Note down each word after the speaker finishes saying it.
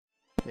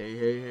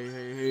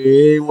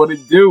Hey, what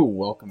it do?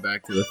 Welcome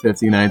back to the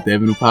 59th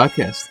Avenue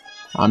Podcast.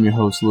 I'm your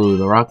host, Louie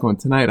the Rocco, and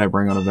tonight I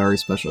bring on a very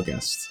special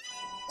guest.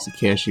 It's a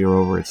cashier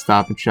over at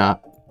Stop and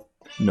Shop.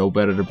 No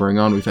better to bring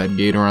on. We've had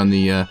Gator on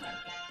the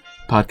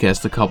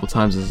podcast a couple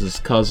times as his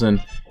cousin,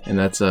 and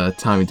that's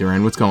Tommy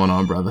Duran. What's going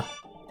on, brother?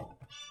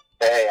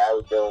 Hey, I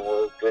was doing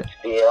well. Good to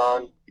be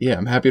on. Yeah,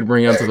 I'm happy to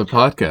bring you onto the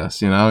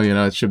podcast. You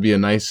know, it should be a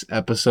nice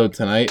episode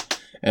tonight.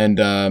 And,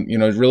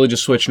 really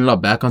just switching it up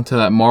back onto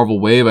that Marvel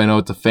wave. I know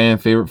it's a fan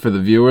favorite for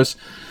the viewers.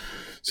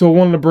 So I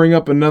wanted to bring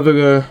up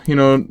another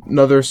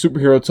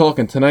superhero talk.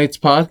 And tonight's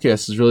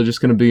podcast is really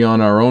just going to be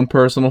on our own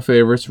personal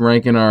favorites,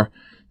 ranking our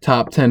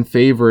top 10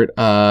 favorite,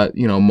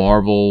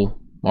 Marvel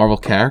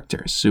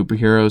characters,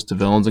 superheroes to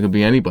villains. It could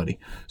be anybody.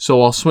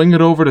 So I'll swing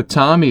it over to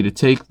Tommy to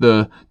take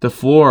the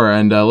floor.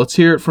 And let's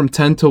hear it from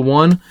 10 to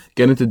 1.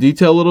 Get into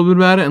detail a little bit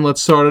about it. And let's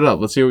start it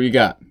up. Let's see what you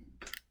got.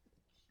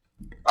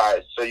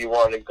 Alright, so you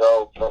want to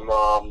go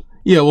from,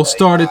 Yeah, we'll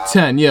start at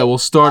 10. Yeah, we'll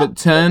start at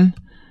 10.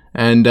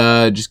 And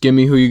just give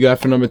me who you got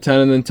for number 10,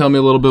 and then tell me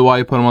a little bit why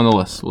you put them on the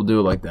list. We'll do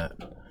it like that.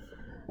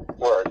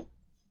 Word.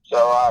 So,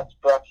 to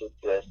preface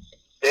this,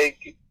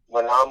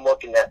 when I'm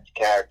looking at the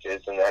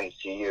characters in the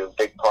MCU, a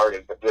big part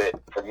of it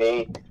for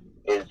me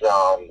is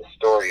the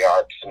story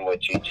arcs in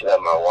which each of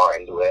them are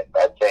aligned with.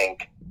 I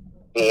think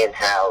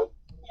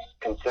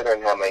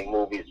considering how many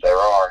movies there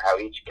are, how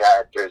each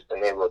character has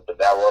been able to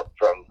develop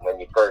from when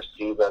you first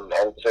see them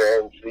enter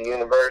into the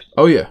universe.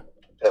 Oh, yeah.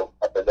 So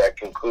whether their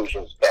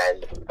conclusions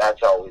bend,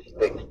 that's always the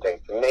biggest thing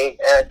for me.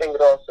 And I think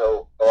it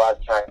also, a lot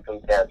of times,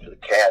 comes down to the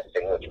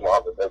casting, which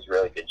Marvel does a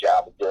really good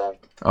job of doing.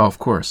 Oh, of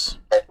course.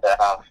 And,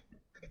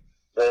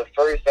 the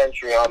first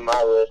entry on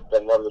my list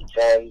at number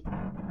 10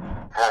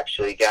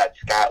 actually got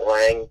Scott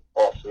Lang,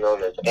 also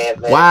known as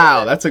Ant-Man.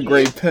 Wow, that's a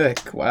great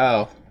pick.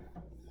 Wow.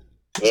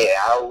 Yeah,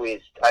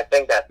 I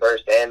think that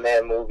first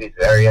Ant-Man movie is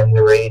very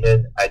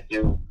underrated. I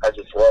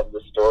just love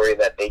the story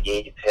that they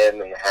gave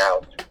him and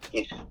how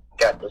he's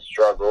got the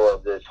struggle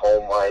of his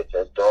home life,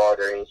 his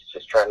daughter, and he's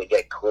just trying to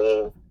get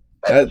clean.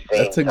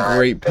 That's a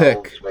great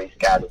pick. What he's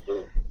got to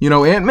do. You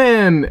know,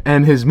 Ant-Man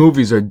and his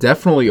movies are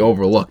definitely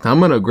overlooked. I'm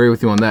going to agree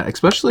with you on that.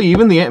 Especially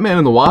even the Ant-Man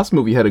and the Wasp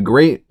movie had a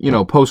great,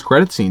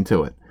 post-credit scene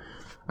to it.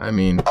 I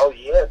mean... Oh,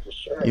 yeah, for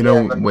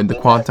sure. When the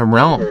Quantum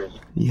Realm.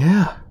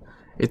 Yeah.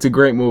 It's a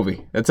great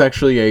movie. That's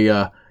actually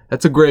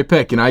that's a great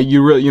pick. And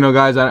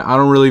guys, I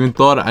didn't really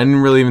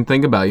even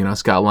think about,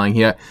 Scott Lang.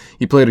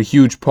 He played a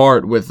huge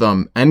part with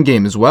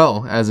Endgame as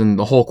well, as in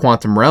the whole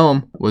Quantum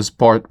Realm was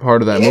part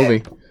of that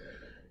movie.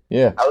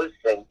 Yeah. I was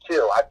saying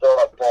too, I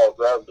thought Paul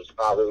Rudd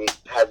probably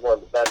had one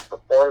of the best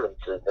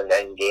performances in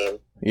Endgame.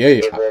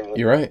 Yeah,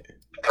 you're right.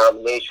 The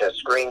combination of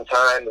screen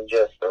time and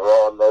just the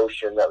raw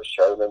emotion that was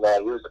shown in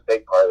that, he was a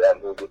big part of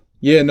that movie.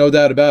 Yeah, no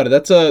doubt about it.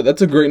 That's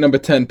a great number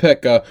 10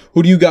 pick.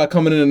 Who do you got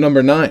coming in at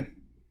number 9?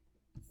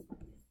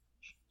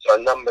 So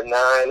number 9,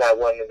 I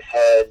went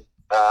ahead,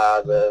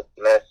 the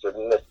Master of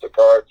Mystic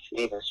Arts,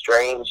 Stephen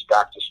Strange,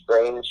 Doctor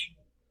Strange.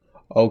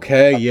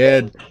 Okay,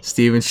 yeah,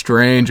 Stephen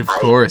Strange, of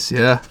course,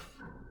 yeah.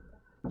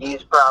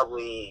 He's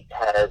probably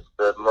has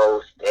the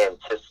most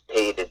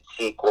anticipated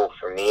sequel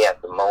for me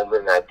at the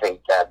moment. I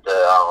think that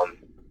the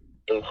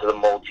Into the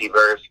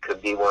Multiverse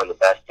could be one of the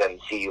best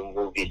MCU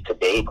movies to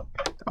date.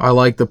 I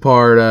like the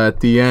part at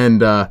the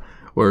end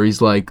where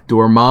he's like,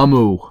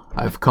 Dormammu,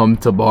 I've come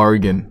to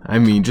bargain. I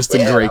mean, just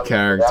a great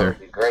character.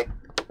 That was great.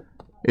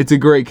 It's a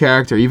great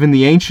character. Even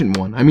the Ancient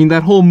One. I mean,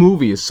 that whole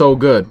movie is so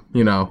good,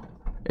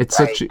 It's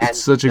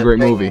such a great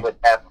movie.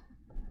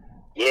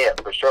 Yeah,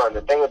 for sure. And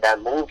the thing with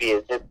that movie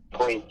is it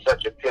played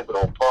such a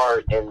pivotal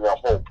part in the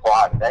whole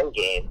plot of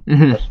Endgame,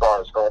 as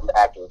far as going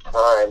back in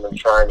time and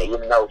trying to,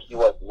 even though he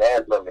wasn't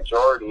there for the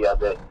majority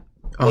of it,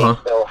 they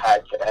still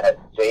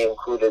they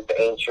included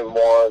the Ancient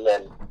One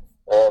and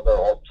all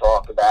the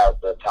talk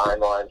about the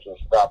timelines and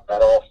stuff.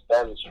 That all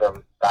stems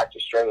from Doctor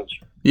Strange.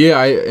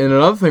 Yeah, and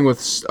another thing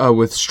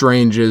with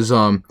Strange is,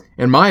 in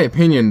my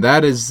opinion,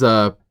 that is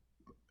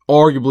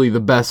arguably the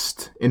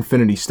best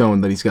Infinity Stone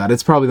that he's got.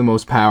 It's probably the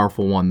most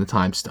powerful one, the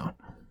Time Stone.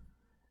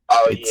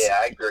 Oh, yeah,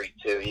 I agree,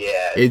 too,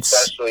 yeah.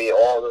 Especially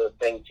all the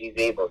things he's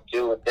able to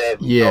do with it.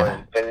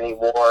 Infinity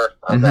War,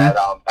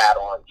 that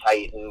battle on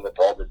Titan with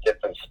all the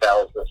different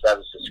spells. That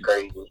was just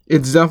crazy.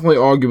 It's definitely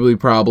arguably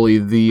probably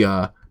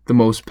the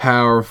most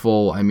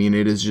powerful. I mean,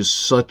 it is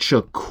just such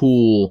a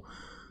cool...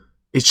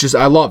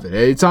 I love it.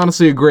 It's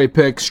honestly a great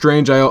pick.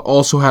 Strange, I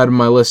also had in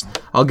my list.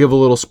 I'll give a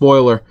little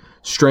spoiler.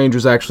 Strange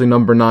was actually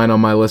number 9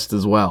 on my list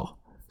as well.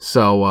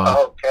 So,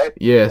 okay.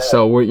 Yeah,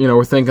 so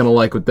we're thinking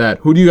alike with that.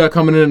 Who do you got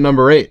coming in at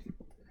number 8?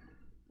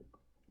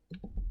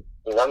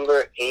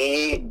 Number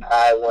 8,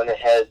 I went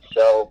ahead,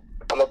 so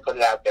I'm going to put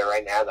it out there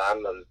right now that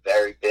I'm a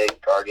very big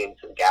Guardians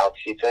of the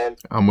Galaxy fan.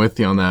 I'm with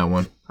you on that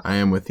one. I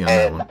am with you on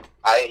that one.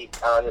 I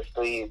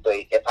honestly,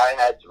 if I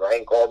had to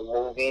rank all the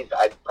movies,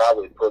 I'd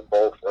probably put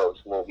both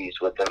those movies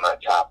within my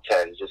top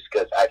 10, just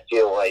because I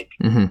feel like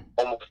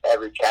almost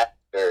every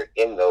character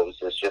in those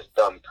is just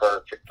done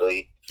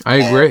perfectly. I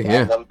agree,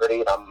 yeah. At number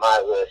 8 on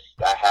my list,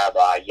 I have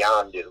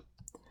Yondu.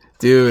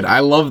 Dude, I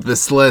love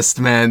this list,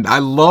 man. I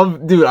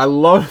love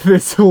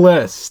this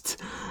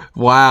list.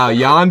 Wow,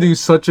 Yondu's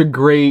such a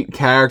great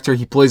character.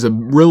 He plays a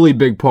really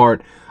big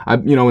part,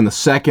 in the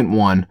second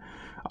one.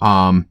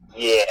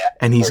 Yeah.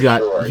 And he's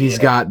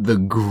got the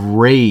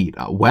great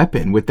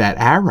weapon with that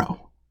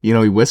arrow. He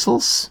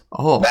whistles.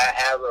 Oh.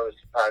 That arrow is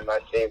probably my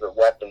favorite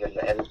weapon in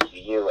the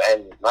MCU.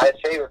 And my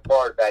favorite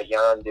part about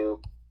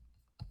Yondu,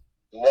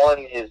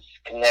 one, his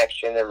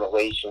connection and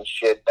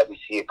relationship that we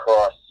see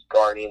across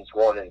Guardians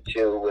 1 and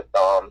 2 with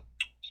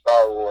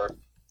Star-Lord.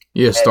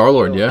 Yeah,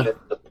 Star-Lord, yeah. Just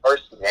the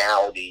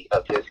personality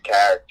of his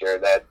character,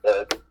 that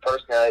the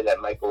personality that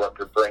Michael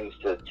Rooker brings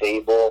to the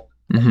table,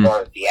 as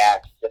far as the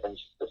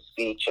accents, the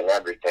speech, and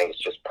everything, is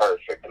just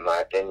perfect in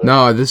my opinion.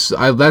 No,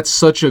 that's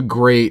such a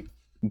great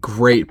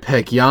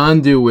pick.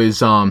 Yondu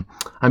is,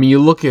 you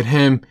look at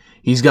him,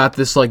 he's got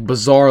this like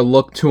bizarre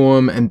look to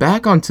him. And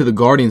back onto the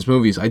Guardians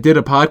movies, I did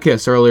a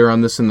podcast earlier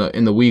on this in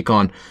the week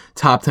on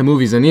top 10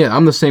 movies, and yeah,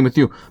 I'm the same with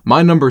you.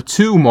 My number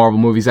 2 Marvel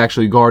movie is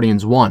actually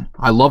Guardians 1.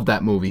 I love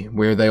that movie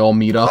where they all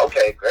meet up.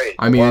 Okay, great.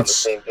 I mean,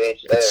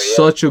 it's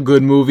such a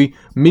good movie.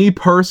 Me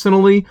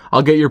personally,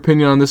 I'll get your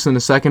opinion on this in a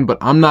second, but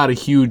I'm not a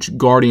huge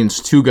Guardians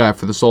 2 guy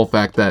for the sole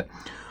fact that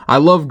I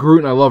love Groot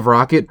and I love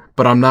Rocket,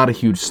 but I'm not a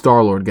huge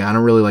Star-Lord guy. I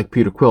don't really like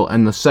Peter Quill.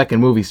 And the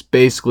second movie's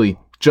basically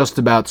just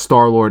about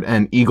Star-Lord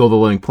and Eagle the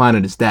Living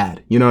Planet, his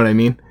dad. You know what I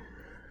mean?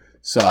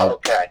 So,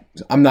 okay.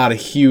 I'm not a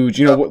huge...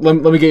 let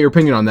me get your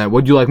opinion on that.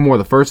 What do you like more,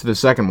 the first or the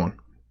second one?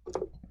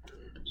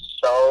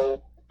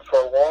 So, for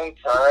a long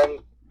time,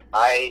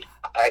 I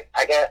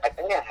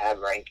think I have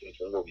rankings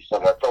in movies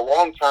somewhere. For a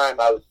long time,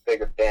 I was a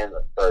bigger fan of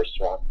the first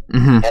one.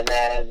 Mm-hmm. And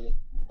then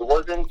it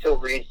wasn't until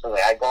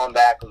recently, I'd gone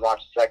back and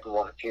watched the second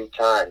one a few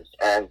times.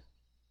 And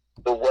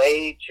the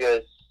way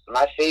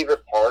my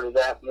favorite part of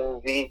that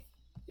movie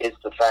is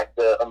the fact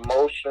the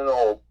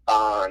emotional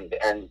bond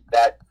and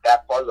that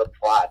part of the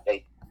plot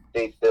they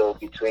build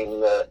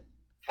between the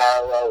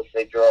parallels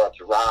they draw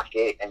to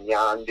Rocket and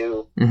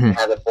Yondu,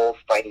 how they're both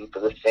fighting for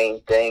the same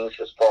things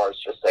as far as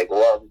just like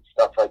love and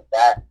stuff like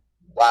that,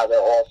 while they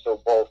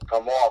also both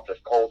come off as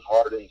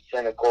cold-hearted and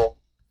cynical.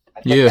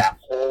 I think that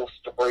whole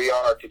story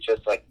arc is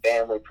just like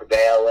family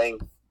prevailing,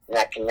 and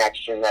that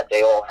connection that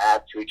they all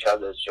have to each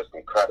other is just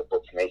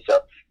incredible to me.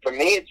 So for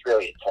me, it's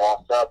really a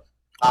toss-up.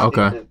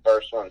 Obviously, the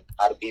first one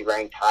had to be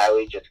ranked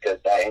highly just because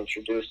that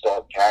introduced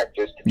all the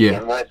characters to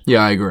begin with. Yeah,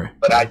 I agree.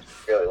 But I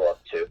just really love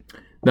 2.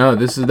 No,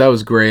 that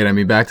was great. I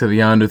mean, back to the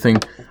Yondu thing,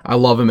 I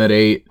love him at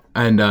 8,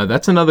 and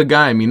that's another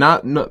guy. I mean,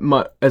 not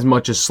as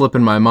much as slip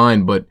in my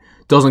mind, but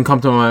doesn't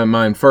come to my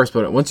mind first.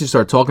 But once you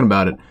start talking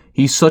about it,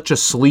 he's such a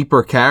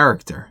sleeper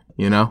character.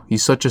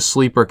 He's such a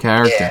sleeper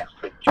character. Yeah,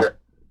 for sure.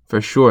 For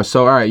sure.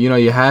 So, all right,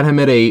 you had him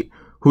at 8.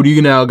 Who do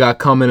you now got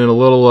coming in a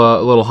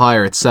little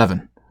higher at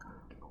 7?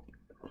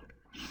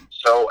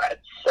 So at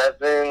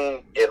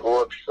 7, it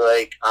looks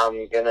like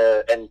I'm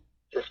gonna, and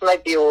this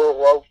might be a little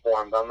low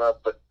for him, but I'm gonna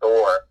put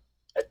Thor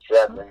at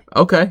 7.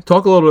 Okay,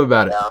 talk a little bit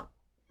about it.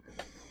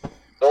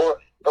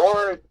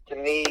 Thor, to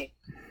me,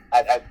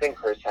 I think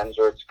Chris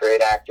Hemsworth's a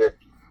great actor.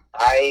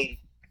 I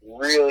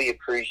really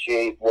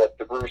appreciate what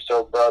the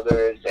Russo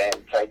brothers and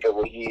Taika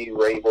Waititi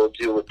were able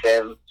to do with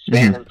him,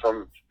 spanning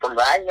from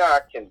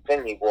Ragnarok to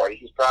Infinity War.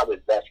 He's probably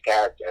the best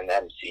character in the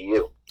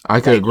MCU. I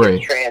could agree.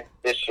 His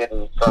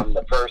transition from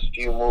the first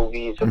few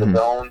movies of the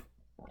Zone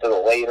to the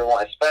later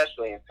one,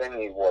 especially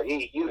Infinity War,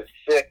 he was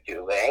sick,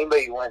 dude. Like,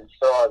 anybody who went and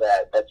saw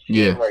that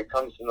scene where he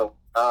comes in the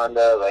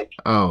Honda, like,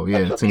 oh yeah,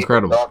 that's it's what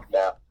incredible. talk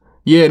about.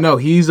 Yeah, no,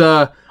 he's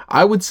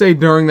I would say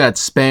during that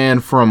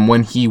span from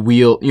when he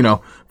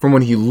from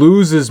when he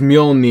loses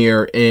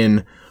Mjolnir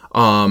in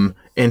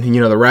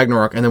the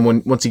Ragnarok, and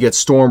then once he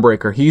gets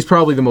Stormbreaker, he's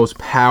probably the most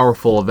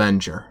powerful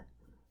Avenger.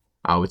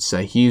 I would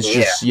say he's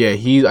he's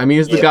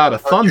the god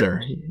of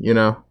thunder,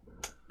 Yeah,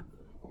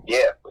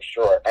 for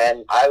sure.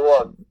 And I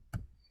love,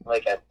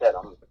 like I said,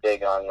 I'm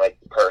big on like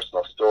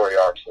personal story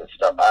arcs and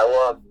stuff. I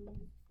love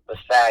the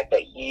fact that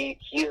he's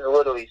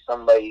literally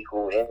somebody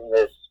who in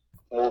this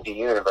movie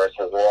universe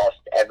has lost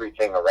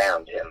everything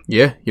around him.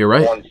 Yeah, you're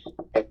right. Once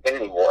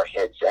Infinity War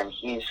hits, and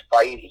he's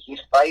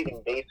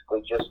fighting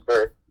basically just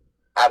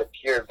out of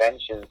pure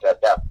vengeance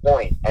at that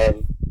point.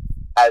 And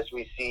as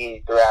we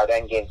see throughout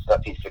Endgame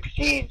stuff, he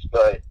succeeds,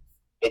 but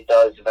it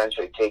does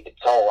eventually take a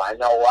toll. I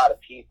know a lot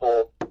of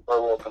people were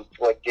a little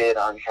conflicted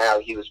on how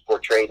he was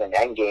portrayed in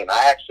Endgame.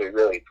 I actually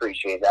really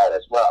appreciate that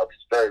as well, because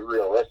it's very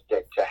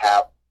realistic to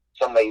have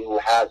somebody who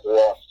has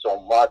lost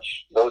so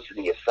much, those are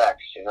the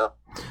effects,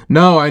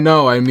 No, I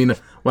know. I mean,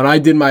 when I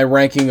did my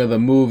ranking of the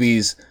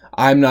movies,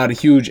 I'm not a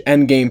huge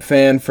Endgame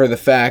fan for the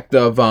fact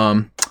of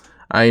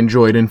I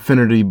enjoyed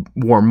Infinity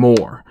War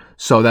more.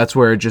 So that's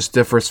where it just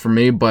differs for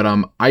me. But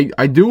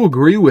I do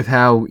agree with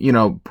how,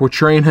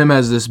 portraying him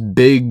as this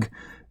big,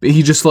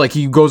 he just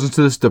he goes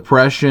into this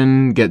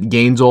depression,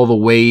 gains all the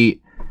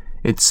weight.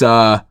 It's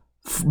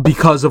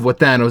because of what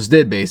Thanos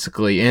did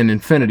basically in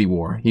Infinity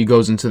War. He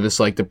goes into this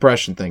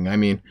depression thing. I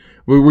mean,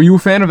 were you a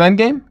fan of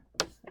Endgame?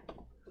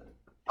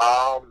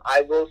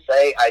 I will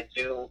say I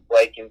do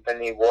like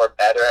Infinity War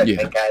better. I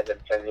think I have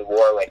Infinity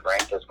War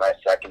ranked as my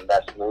second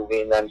best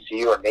movie in the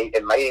MCU, or maybe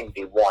it might even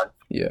be one.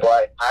 Yeah.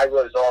 But I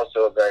was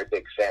also a very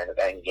big fan of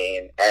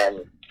Endgame,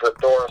 and for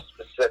Thor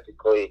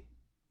specifically,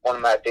 one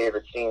of my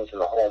favorite scenes in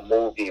the whole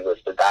movie was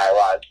the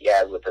dialogue he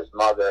had with his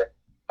mother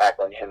back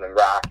when him and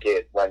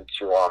Rocket went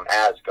to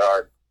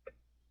Asgard,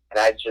 and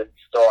I just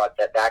thought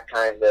that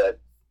kind of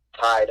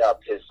tied up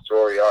his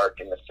story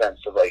arc in the sense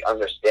of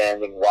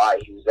understanding why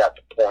he was at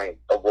the point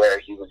of where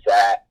he was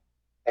at,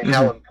 and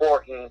how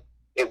important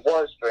it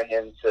was for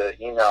him to,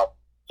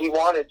 he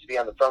wanted to be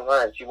on the front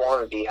lines, he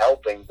wanted to be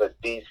helping, but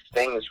these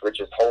things were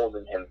just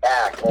holding him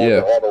back. All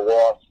the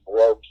loss of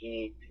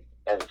Loki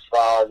and his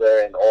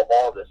father and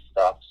all this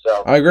stuff.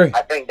 So I agree.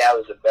 I think that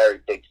was a very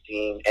big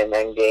scene in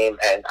Endgame,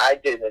 and I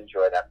did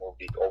enjoy that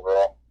movie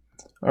overall.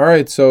 All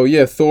right, so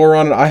Thor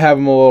on it. I have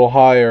him a little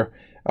higher.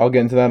 I'll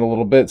get into that in a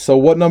little bit. So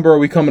what number are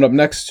we coming up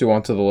next to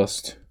onto the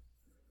list?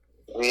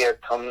 We are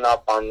coming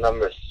up on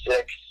number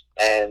 6,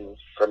 and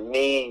for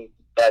me,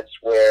 that's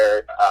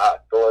where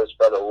Thor's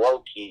brother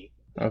Loki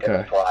is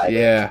going to fly.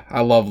 Yeah,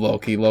 I love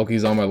Loki.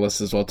 Loki's on my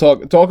list as well.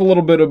 Talk a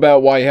little bit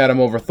about why you had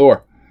him over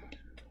Thor.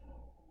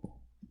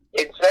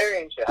 It's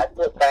very interesting. I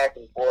flip back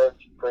and forth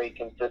pretty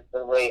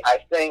consistently. I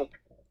think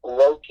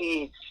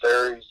Loki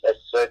serves as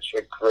such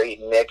a great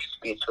mix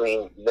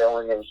between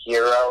villain and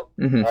hero,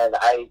 and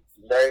I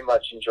very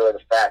much enjoy the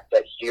fact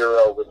that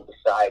hero was the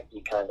side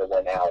he kind of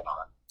went out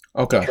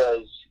on. Okay.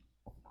 Because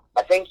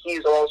I think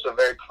he's also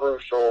very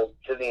crucial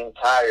to the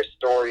entire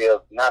story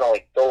of not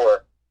only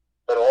Thor,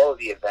 but all of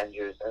the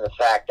Avengers, and the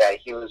fact that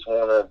he was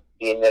one of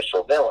the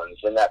initial villains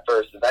in that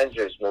first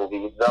Avengers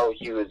movie. Though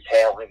he was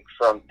hailing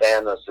from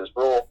Thanos'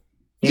 rule,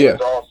 he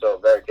was also a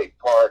very big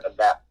part of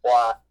that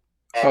plot.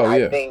 And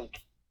I think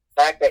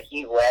the fact that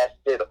he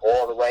lasted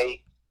all the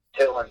way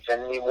till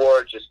Infinity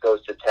War just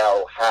goes to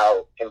tell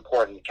how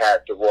important the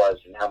character was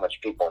and how much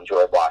people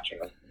enjoyed watching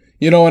him.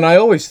 And I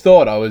always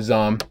thought I was,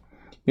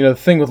 the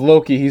thing with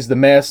Loki, he's the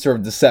master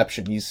of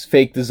deception. He's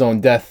faked his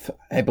own death,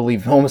 I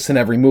believe, almost in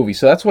every movie.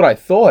 So that's what I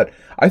thought.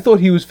 I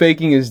thought he was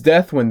faking his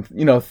death when,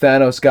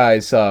 Thanos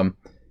guys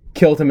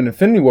killed him in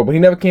Infinity War, but he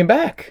never came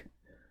back.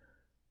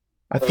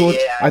 I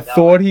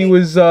thought he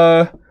was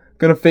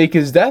gonna fake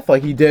his death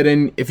like he did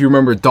in, if you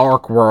remember,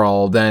 Dark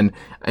World, and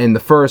in the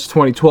first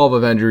 2012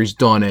 Avengers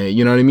done it.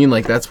 You know what I mean?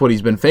 That's what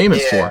he's been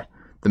famous for.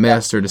 The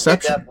master of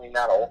deception. You're definitely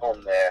not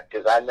alone there,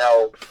 because I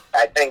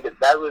think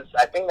that was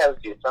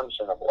the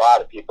assumption of a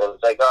lot of people.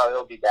 It's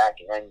he'll be back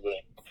in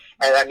Endgame,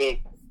 and I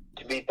mean,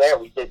 to be fair,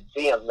 we did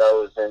see him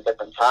in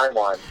different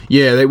timelines.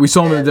 Yeah, we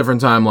saw him in a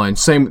different timeline.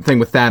 Same thing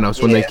with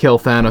Thanos. When they kill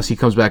Thanos, he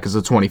comes back as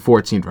the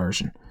 2014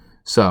 version.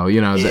 So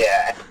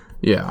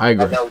yeah, I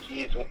agree. I know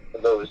he's one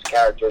of those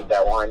characters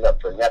that wind up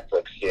for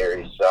Netflix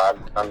series, so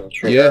I'm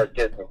intrigued. Or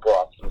Disney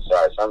Plus, I'm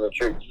sorry. So I'm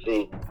intrigued to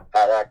see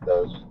how that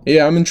goes.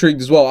 Yeah, I'm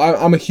intrigued as well.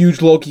 I'm a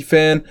huge Loki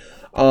fan.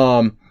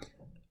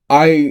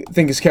 I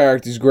think his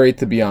character is great,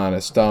 to be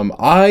honest.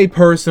 I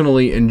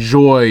personally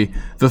enjoy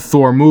the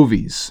Thor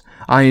movies.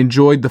 I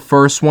enjoyed the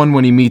first one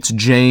when he meets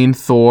Jane,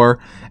 Thor,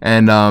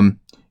 and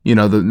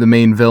the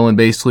main villain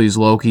basically is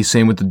Loki.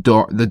 Same with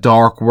the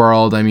Dark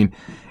World. I mean,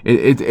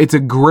 it's a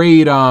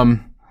great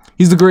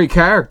he's a great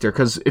character,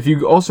 because if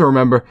you also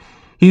remember,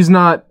 he's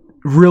not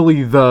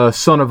really the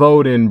son of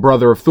Odin,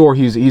 brother of Thor.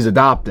 He's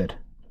adopted.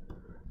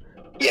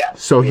 Yeah.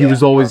 So he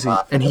was always,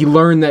 and he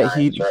learned that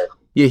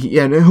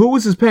and who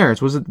was his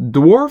parents? Was it the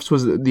dwarves?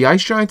 Was it the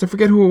ice giants? I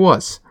forget who it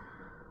was.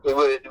 It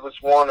was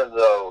one of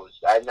those.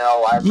 I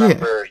know. I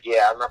remember.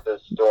 Yeah, I remember the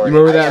story. You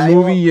remember that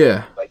movie?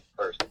 Yeah. Like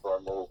first Thor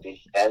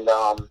movie, and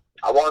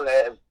I want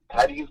to.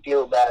 How do you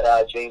feel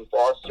about Jane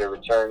Foster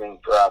returning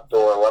for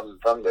Thor: Love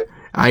and Thunder?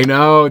 I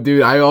know,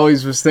 dude. I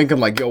always was thinking,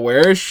 yo,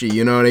 where is she?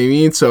 You know what I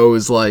mean? So it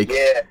was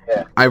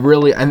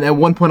and at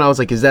one point I was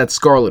like, is that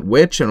Scarlet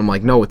Witch? And I'm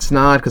like, no, it's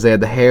not, because they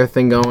had the hair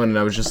thing going, and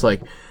I was just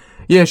like,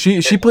 yeah,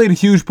 she played a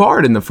huge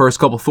part in the first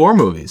couple Thor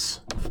movies.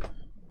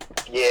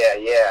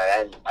 Yeah,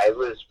 and it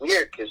was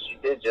weird because she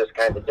did just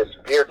kind of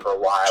disappear for a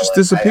while. Just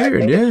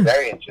disappeared, It's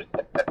very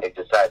interesting that they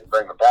decided to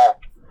bring her back.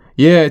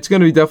 Yeah, it's going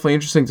to be definitely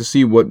interesting to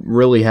see what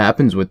really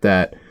happens with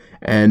that.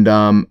 And,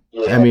 I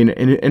mean,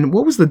 and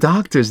what was the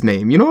doctor's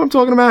name? You know what I'm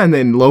talking about? And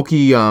then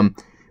Loki,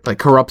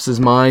 corrupts his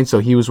mind, so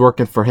he was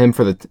working for him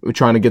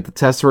trying to get the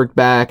Tesseract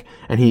back,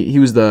 and he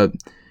was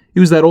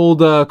that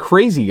old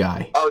crazy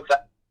guy. Oh,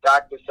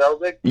 Dr.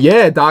 Selvig?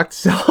 Yeah,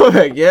 Dr.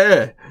 Selvig,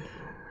 yeah.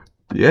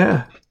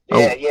 Yeah.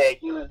 Yeah,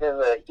 he was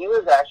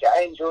actually,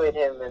 I enjoyed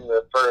him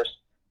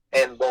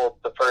in both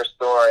the first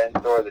Thor and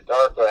Thor the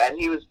Dark World, and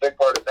he was a big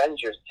part of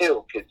Avengers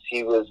too, because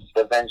he was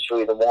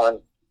eventually the one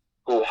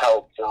who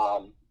helped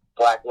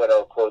Black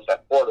Widow close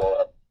that portal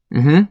up.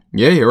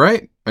 Yeah, you're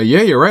right.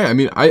 You're right. I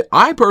mean,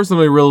 I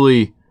personally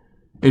really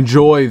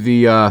enjoy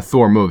the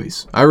Thor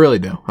movies. I really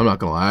do. I'm not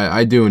gonna lie.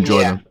 I do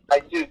enjoy them. I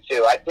do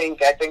too. I think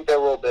they're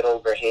a little bit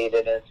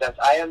overhated in a sense.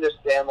 I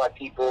understand why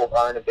people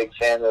aren't a big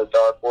fan of the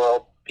Dark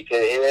World, because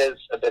it is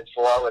a bit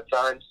slow at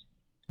times.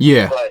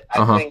 Yeah. But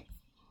I think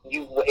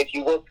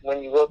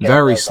when you look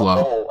very at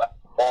slow.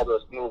 all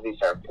those movies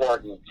are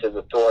important to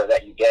the Thor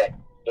that you get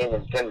in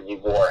Infinity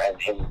War and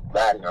in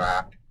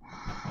Ragnarok.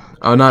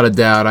 Oh, not a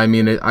doubt. I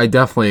mean, I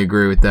definitely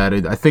agree with that.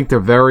 I think they're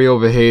very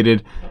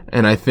overhated,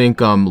 and I think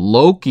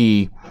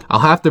Loki. I'll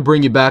have to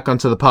bring you back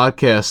onto the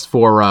podcast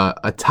for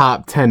a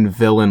top 10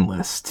 villain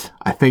list.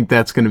 I think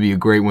that's going to be a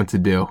great one to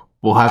do.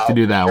 We'll have to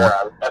do that one.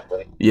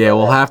 Yeah,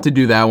 we'll have to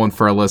do that one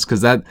for a list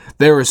because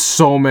there are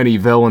so many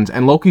villains,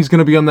 and Loki's going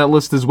to be on that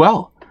list as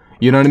well.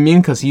 You know what I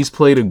mean? Because he's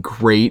played a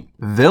great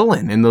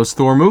villain in those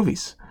Thor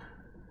movies.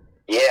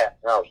 Yeah,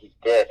 no, he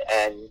did,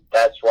 and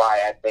that's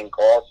why I think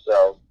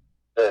also.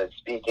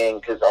 Speaking,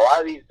 because a lot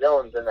of these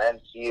villains in the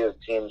MCU, it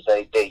seems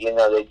like they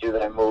do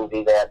their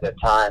movie, they have their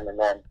time, and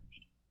then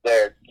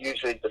they're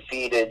usually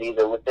defeated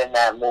either within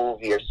that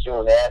movie or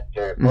soon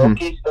after. Mm-hmm.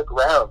 Loki stuck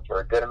around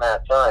for a good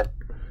amount of time.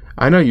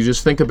 I know. You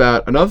just think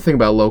about another thing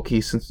about Loki,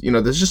 since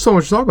there's just so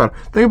much to talk about.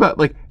 Think about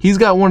he's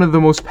got one of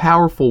the most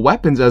powerful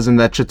weapons, as in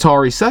that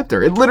Chitauri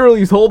scepter. It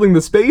literally is holding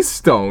the Space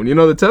Stone. The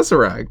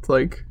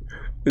Tesseract.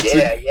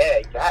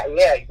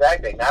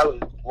 Exactly. That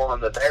was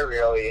one of the very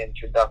early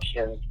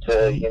introductions to,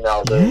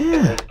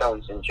 the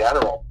stones in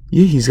general.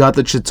 Yeah, he's got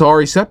the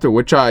Chitauri scepter,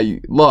 which I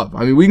love.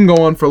 I mean, we can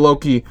go on for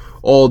Loki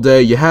all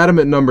day. You had him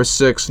at number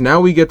 6. Now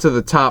we get to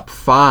the top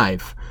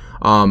 5.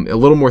 A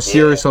little more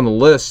serious on the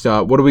list.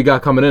 What do we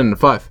got coming in the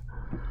 5?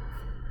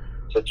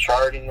 So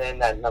charting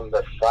in at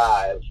number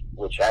 5,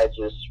 which I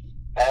just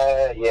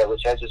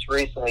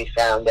recently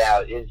found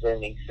out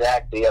isn't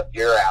exactly up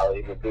your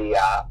alley, would be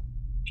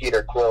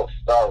Peter Quill,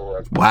 Star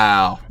Wars.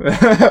 Wow.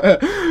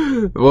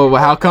 Well,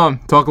 how come?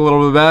 Talk a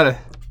little bit about it.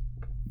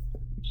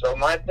 So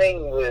my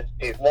thing with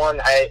one,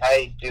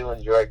 I do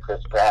enjoy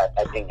Chris Pratt.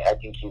 I think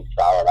he's a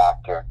solid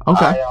actor.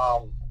 Okay.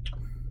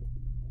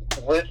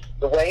 With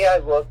the way I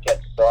look at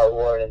Star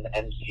Wars and the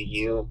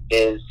MCU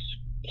is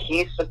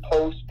he's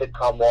supposed to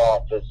come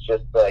off as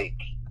just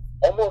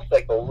almost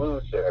like a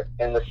loser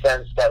in the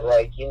sense that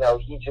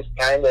he just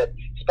kind of,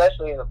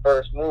 especially in the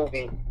first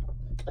movie.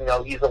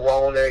 He's a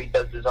loner, he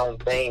does his own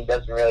thing,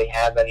 doesn't really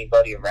have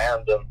anybody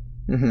around him.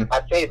 Mm-hmm.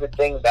 My favorite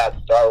thing about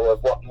Star Wars,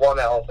 one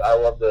else, I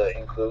love the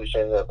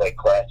inclusion of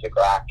classic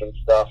rock and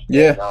stuff.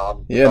 Yeah,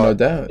 no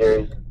doubt.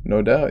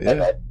 No doubt, yeah.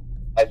 And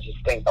I just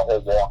think the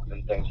whole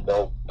Walkman thing's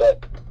dope.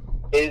 But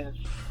his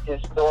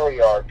story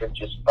arc of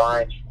just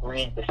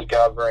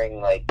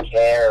rediscovering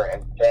care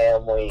and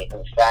family,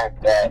 and the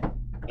fact that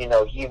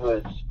he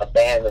was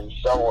abandoned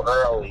so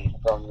early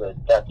from the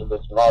death of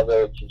his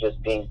mother to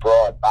just being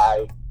brought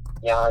by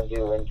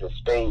Yondu into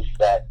space,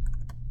 that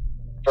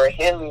for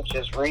him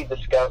just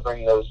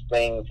rediscovering those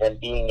things and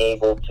being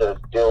able to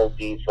build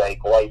these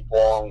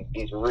lifelong,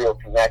 these real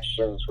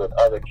connections with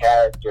other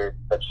characters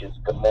such as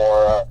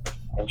Gamora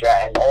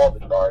and all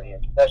the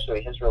Guardians,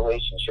 especially his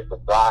relationship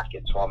with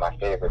Rocket's one of my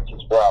favorites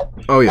as well.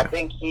 Oh yeah. I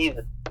think he's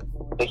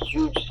the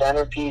huge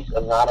centerpiece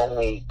of not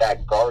only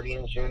that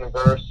Guardians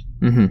universe,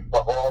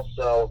 but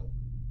also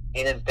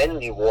in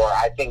Infinity War,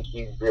 I think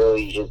he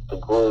really is the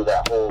glue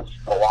that holds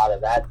a lot of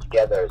that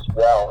together as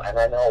well. And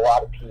I know a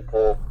lot of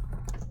people,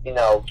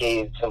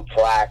 gave some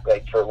flack,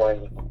 for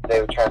when they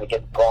were trying to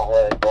get the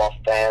gauntlet off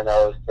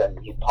Thanos and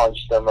he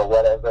punched them or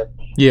whatever.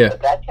 Yeah.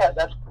 But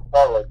that's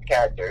what the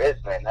character is,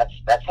 man.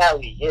 That's how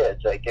he is.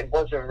 It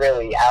wasn't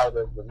really out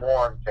of the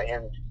norm for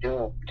him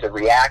to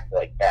react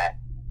like that.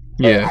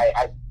 Yeah.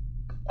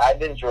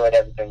 I've enjoyed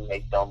everything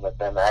they've done with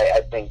him.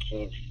 I think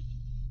he's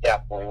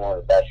definitely one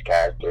of the best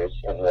characters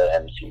in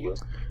the MCU.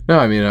 No,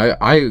 I mean,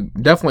 I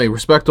definitely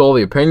respect all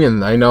the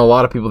opinions. I know a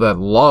lot of people that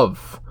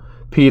love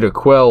Peter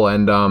Quill,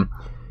 and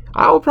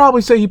I would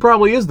probably say he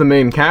probably is the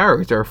main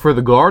character for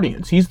the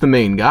Guardians. He's the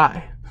main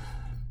guy.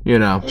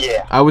 Yeah.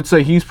 I would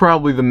say he's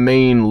probably the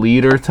main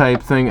leader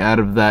type thing out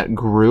of that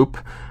group.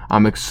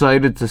 I'm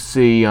excited to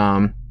see,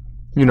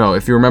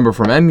 if you remember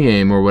from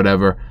Endgame or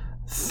whatever,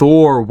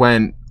 Thor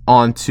went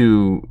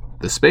onto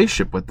the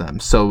spaceship with them.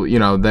 So,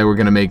 they were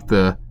going to make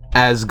the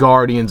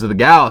Asgardians of the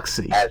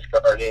Galaxy.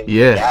 Asgardians of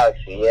the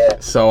Galaxy, yeah.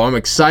 So I'm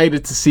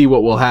excited to see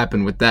what will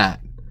happen with that.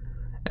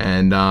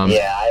 And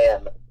yeah, I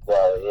am.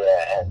 Well,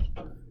 yeah. And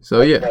so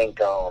I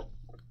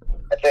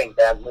think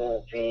that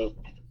movie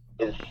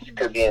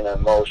could be an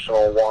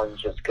emotional one,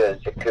 just because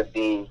it could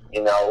be,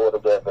 a little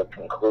bit of a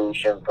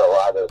conclusion for a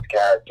lot of those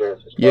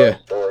characters as far as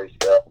stories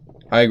go.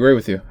 I agree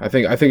with you. I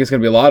think it's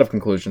going to be a lot of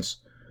conclusions,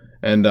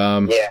 and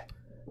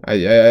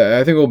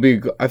I think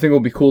it'll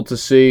be cool to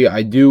see.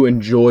 I do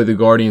enjoy the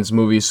Guardians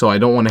movies, so I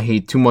don't want to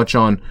hate too much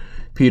on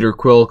Peter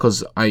Quill,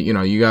 because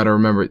you got to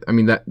remember. I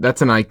mean,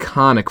 that's an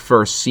iconic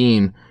first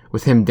scene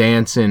with him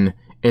dancing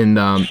in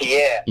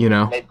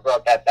they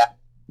brought that back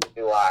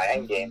to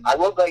Endgame. I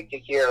would like to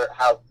hear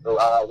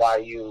why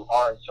you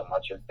aren't so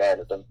much a fan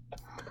of them.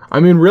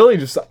 I mean,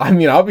 really,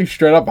 I'll be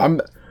straight up.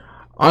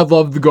 I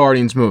love the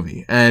Guardians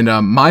movie, and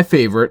my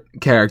favorite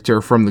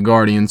character from the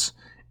Guardians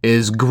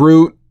is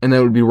Groot, and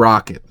that would be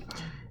Rocket.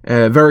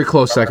 Very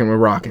close second with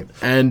Rocket.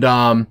 And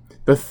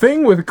the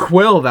thing with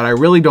Quill that I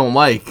really don't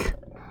like,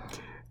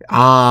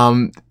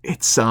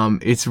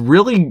 it's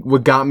really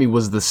what got me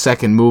was the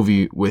second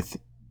movie with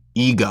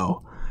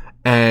Ego.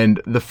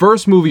 And the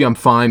first movie, I'm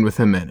fine with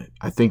him in it.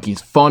 I think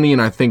he's funny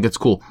and I think it's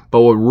cool.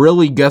 But what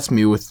really gets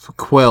me with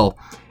Quill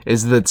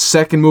is that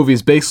second movie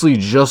is basically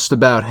just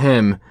about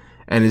him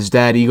and his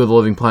dad, Ego the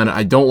Living Planet.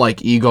 I don't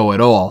like Ego at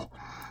all.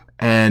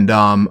 And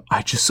I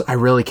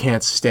really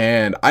can't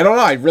stand, I don't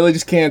know, I really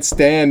just can't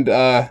stand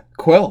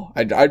Quill.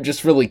 I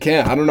just really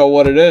can't. I don't know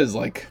what it is.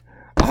 Like,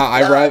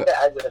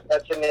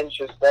 that's an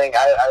interesting.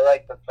 I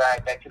like the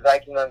fact that, because I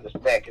can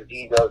understand, because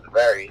Ego's a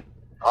very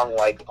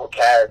unlikable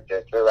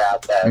character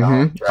throughout that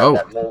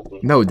that movie.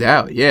 No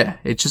doubt, yeah.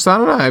 It's just, I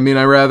don't know. I mean,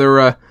 I rather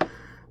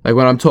like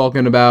when I'm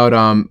talking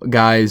about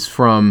guys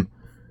from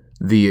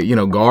the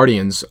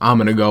Guardians, I'm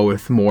gonna go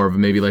with more of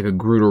maybe like a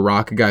Groot or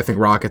Rocket guy. I think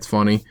Rocket's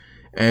funny,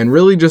 and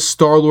really just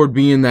Star-Lord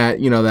being that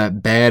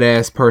that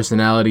badass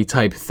personality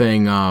type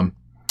thing.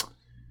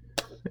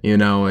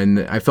 And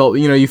I felt,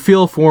 you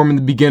feel for him in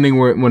the beginning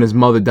when his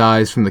mother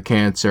dies from the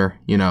cancer,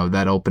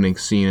 that opening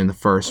scene in the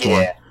first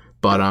one.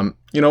 But,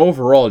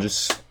 overall,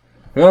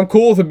 I'm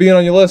cool with it being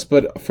on your list,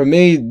 but for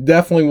me,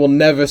 definitely will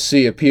never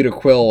see a Peter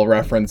Quill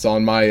reference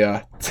on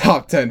my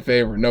top 10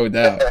 favorite, no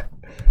doubt.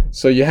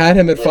 So you had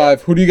him at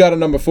 5. Who do you got at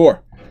number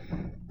 4?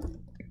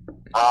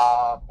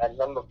 At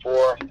number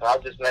 4,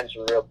 I'll just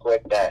mention real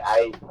quick that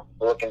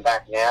looking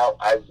back now,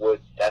 I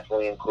would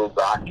definitely include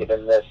Rocket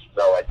in this,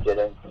 though I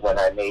didn't when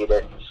I made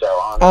it. So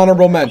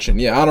honorable mention,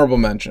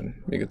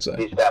 you could say.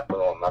 He's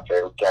definitely one of my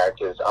favorite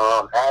characters.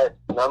 At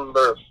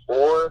number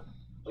 4,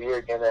 we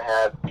are gonna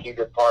have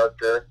Peter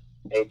Parker,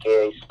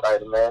 aka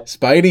Spider-Man.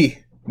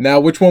 Spidey. Now,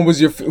 who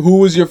was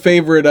your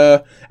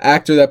favorite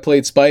actor that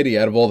played Spidey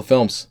out of all the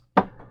films?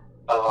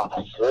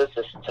 So this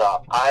is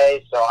tough.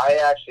 I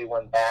actually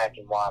went back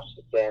and watched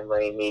the Sam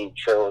Raimi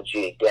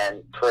trilogy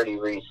again pretty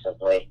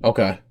recently.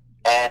 Okay.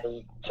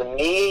 And to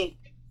me,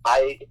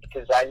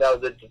 because I know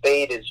the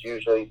debate is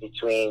usually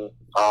between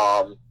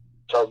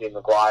Tobey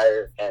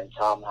Maguire and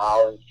Tom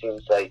Holland.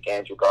 Seems like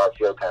Andrew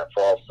Garfield kind of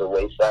falls to the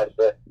wayside a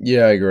bit.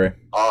 Yeah, I agree.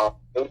 It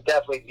would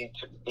definitely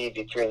be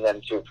between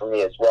them two for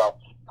me as well.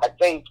 I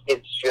think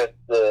it's just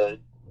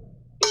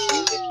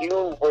if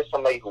you were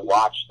somebody who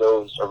watched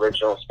those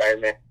original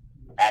Spider-Man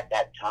at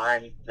that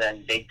time,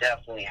 then they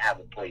definitely have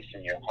a place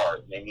in your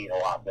heart. They mean a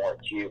lot more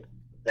to you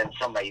than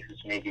somebody who's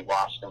maybe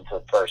watched them for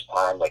the first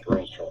time, like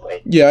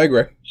recently. Yeah, I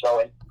agree. So,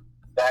 in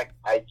fact,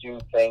 I do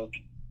think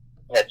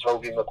that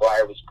Tobey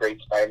Maguire was great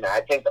Spider-Man.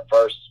 I think the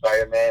first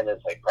Spider-Man is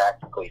like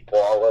practically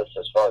flawless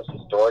as far as the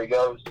story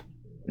goes,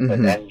 with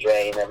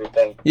MJ and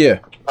everything. Yeah.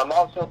 I'm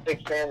also a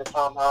big fan of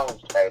Tom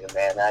Holland's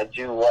Spider-Man. I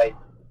do like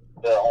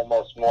the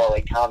almost more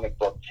like comic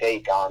book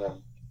take on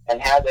him,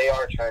 and how they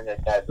are trying to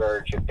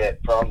diverge a bit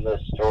from the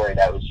story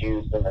that was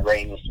used in the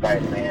Raimi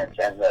Spider-Mans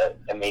and the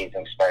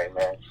Amazing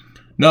Spider-Mans.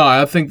 No,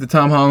 I think the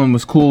Tom Holland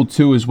was cool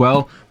too as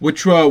well.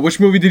 Which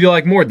movie did you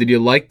like more? Did you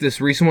like this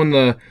recent one,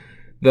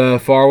 the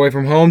Far Away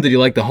From Home? Did you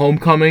like the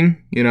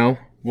Homecoming?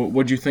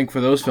 What'd you think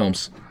for those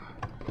films?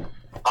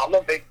 I'm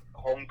a big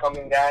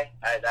Homecoming guy.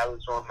 That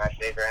was one of my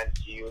favorite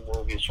MCU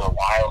movies for a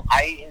while.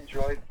 I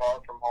enjoyed Far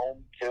From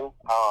Home too.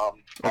 I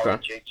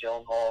like Jake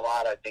Gyllenhaal a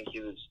lot. I think he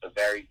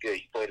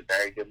played a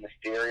very good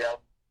Mysterio.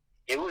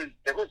 There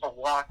was a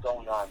lot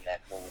going on in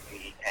that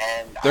movie,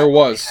 and there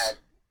was. I had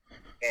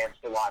a chance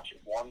to watch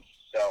it once,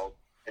 so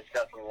it's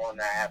definitely one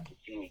that I have to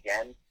see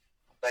again.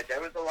 But there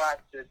was a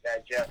lot to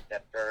digest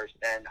at first,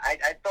 and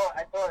I thought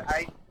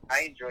I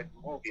enjoyed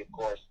the movie, of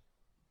course.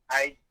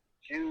 I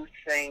do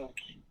think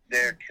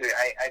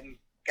I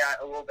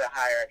got a little bit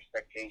higher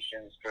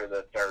expectations for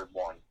the third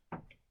one.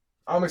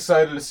 I'm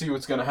excited to see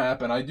what's going to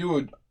happen. I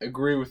do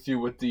agree with you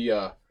with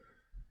the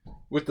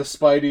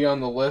Spidey on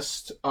the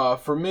list.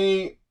 For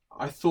me,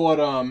 I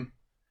thought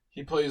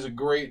he plays a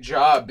great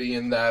job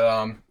being that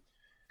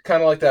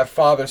kind of like that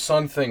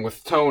father-son thing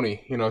with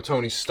Tony.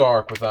 Tony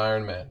Stark with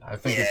Iron Man. I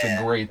think it's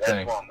a great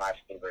thing. That's one of my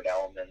favorite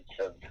elements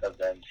of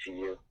the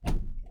MCU.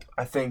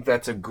 I think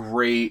that's a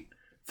great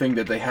thing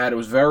that they had. It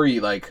was very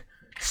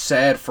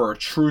sad for a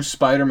true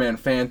Spider-Man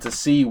fan to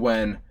see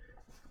when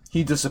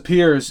he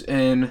disappears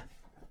in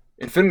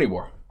Infinity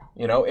War,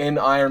 in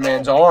Iron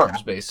Man's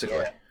arms,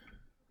 basically.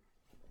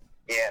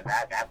 Yeah,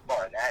 that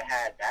part, that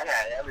had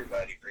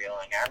everybody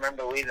reeling. I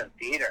remember leaving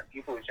theater,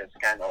 people were just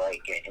kind of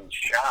in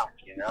shock,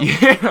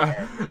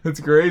 Yeah,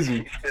 that's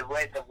crazy. The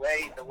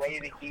way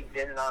they keep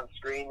getting on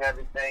screen and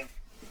everything,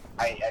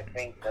 I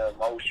think the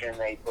emotion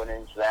they put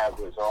into that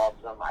was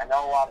awesome. I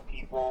know a lot of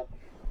people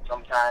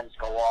sometimes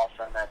go off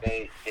on that.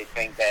 They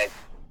think that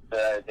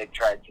they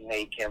tried to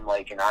make him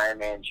like an Iron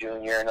Man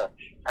Jr. And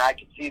I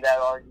could see that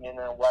argument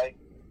in a way,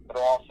 but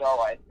also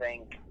I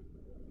think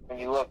when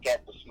you look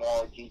at the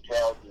smaller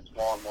details and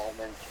smaller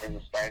moments in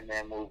the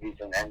Spider-Man movies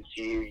and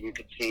MCU, you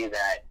could see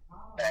that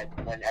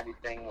when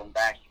everything went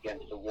back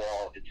against the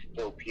wall, it's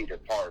still Peter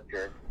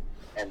Parker,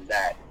 and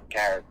that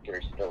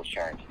character still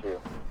shines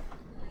through.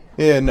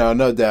 Yeah,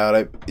 no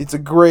doubt. It's a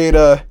great.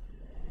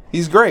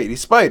 He's great.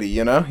 He's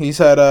Spidey, He's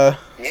had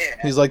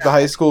he's like the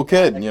high school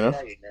kid,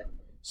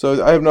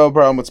 So I have no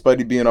problem with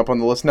Spidey being up on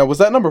the list. Now, was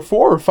that number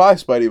 4 or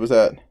 5? Spidey was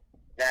that?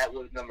 That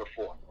was number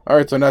 4. All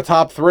right, so now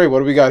top 3. What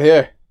do we got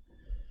here?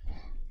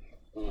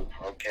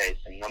 Okay,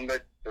 so number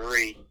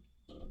 3.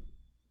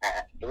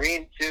 3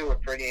 and 2 are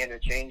pretty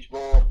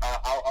interchangeable.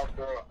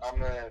 I'm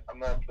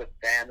gonna put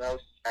Thanos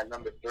at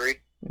number 3.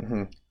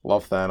 Mm-hmm.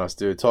 Love Thanos,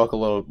 dude. Talk a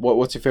little.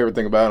 What's your favorite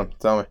thing about him?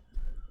 Tell me.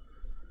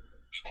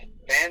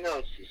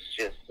 Thanos is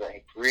just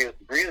like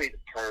really the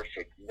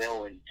perfect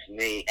villain to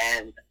me,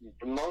 and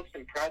the most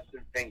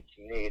impressive thing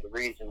to me, the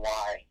reason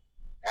why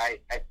I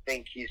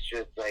think he's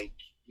just like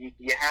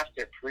you have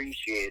to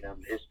appreciate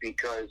him, is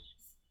because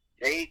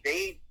they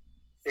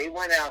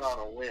went out on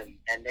a limb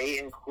and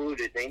they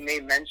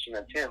made mention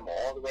of him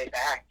all the way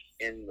back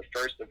in the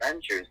first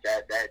Avengers,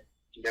 that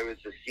there was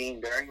a scene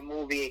during the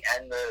movie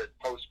and the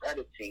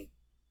post-credit scene.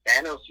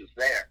 Thanos was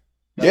there.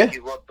 So Yeah. he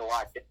looked a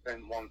lot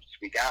different once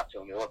we got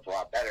to him. He looked a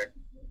lot better.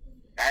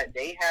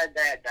 They had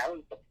that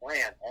was the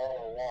plan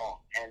all along.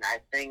 And I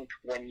think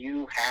when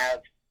you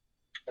have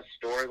a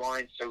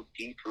storyline so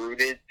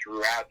deep-rooted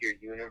throughout your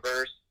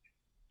universe,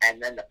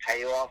 and then the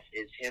payoff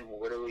is him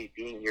literally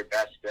being your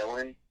best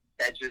villain,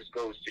 that just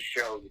goes to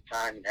show the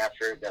time and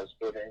effort that was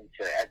put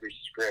into every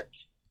script,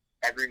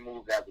 every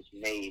move that was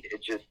made.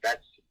 It just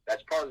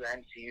that's part of the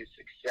MCU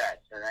success,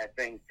 and I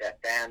think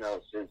that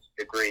Thanos is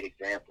a great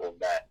example of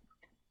that.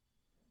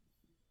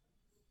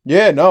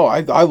 Yeah, no, I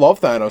love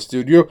Thanos,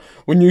 dude.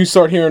 When you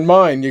start hearing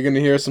mine, you're gonna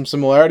hear some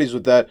similarities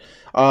with that.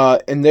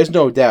 And there's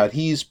no doubt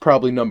he's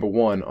probably number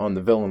 1 on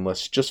the villain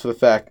list, just for the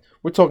fact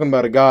we're talking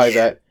about a guy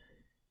that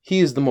he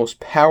is the most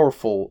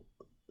powerful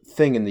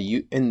thing in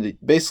the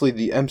basically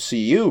the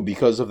MCU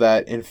because of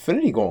that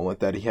Infinity Gauntlet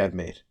that he had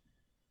made.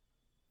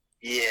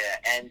 Yeah,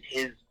 and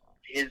his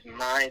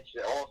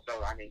mindset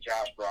also. I mean,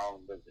 Josh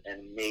Brolin does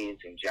an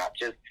amazing job.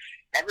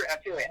 I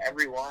feel like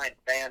every line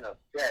Thanos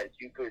says,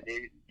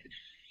 it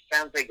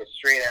sounds like a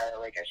straight out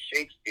of like a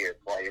Shakespeare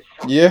play or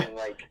something. Yeah,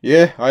 like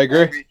yeah, I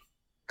agree.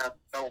 Sounds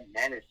so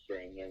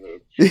menacing,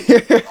 and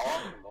it's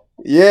awesome.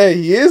 Yeah,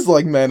 he is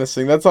like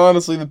menacing. That's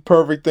honestly the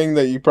perfect thing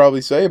that you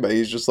probably say about.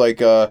 He's just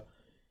like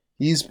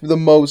he's the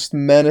most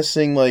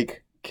menacing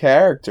like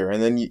character.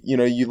 And then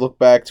you look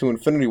back to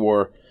Infinity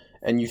War,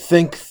 and you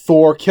think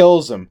Thor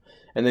kills him,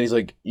 and then he's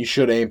like, "You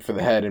should aim for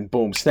the head," and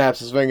boom, snaps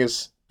his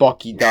fingers.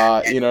 Bucky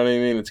died. You know what I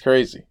mean? It's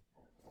crazy.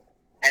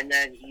 And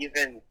then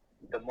even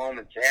the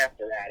moments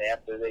after that,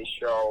 after they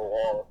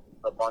show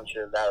a bunch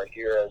of our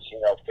heroes,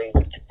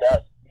 faded to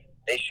dust,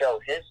 they show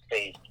his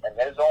face, and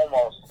there's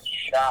almost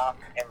shock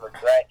and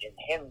regret in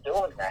him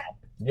doing that.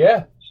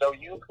 Yeah. So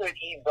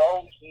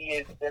though he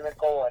is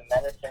cynical and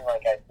menacing,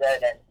 like I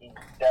said, and he's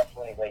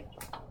definitely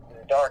he's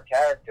a dark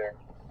character,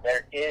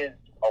 there is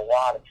a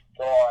lot of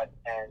thought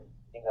and,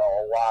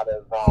 a lot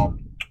of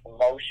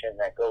emotion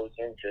that goes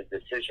into the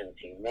decisions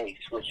he makes,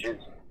 which is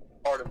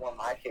part of one of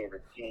my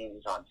favorite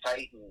scenes on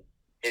Titan,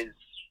 his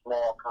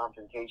small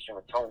confrontation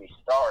with Tony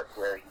Stark,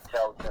 where he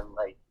tells him,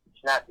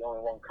 he's not the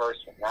only one cursed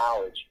with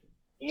knowledge.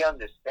 He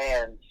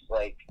understands,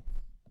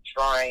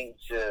 trying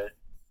to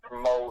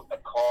promote a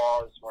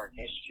cause or an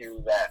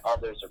issue that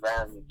others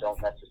around you don't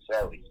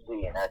necessarily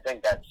see. And I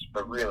think that's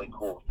a really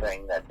cool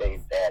thing that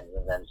they've added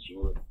in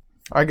MCU.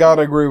 I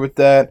gotta agree with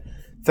that.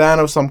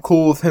 Thanos, I'm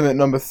cool with him at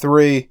number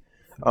 3.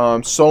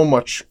 So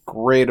much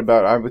great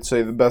about, I would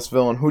say, the best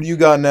villain. Who do you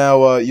got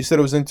now? You said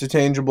it was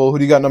interchangeable. Who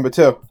do you got number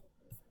 2?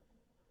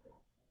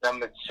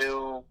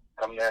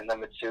 Coming in at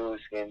number 2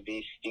 is going to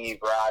be Steve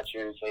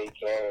Rogers,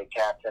 a.k.a.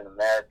 Captain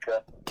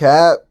America.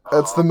 Cap,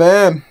 that's the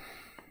man.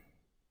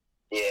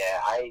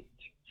 Yeah,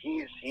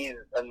 he's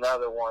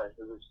another one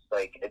who's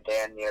like a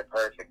damn near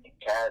perfect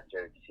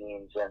character, it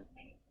seems. And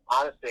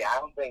honestly, I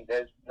don't think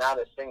there's not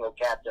a single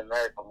Captain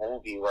America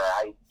movie where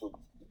I would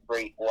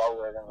rate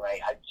lower than I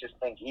just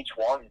think each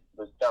one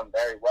was done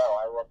very well.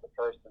 I love the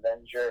first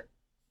Avenger.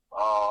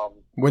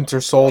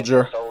 Winter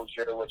Soldier,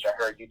 which I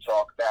heard you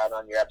talk about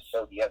on your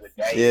episode the other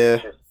day. Yeah.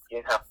 It's just,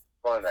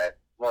 one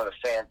of the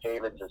fan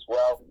favorites as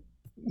well.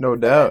 No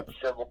doubt. And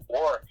Civil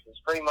War is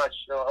pretty much,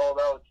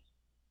 although it's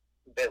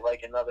a bit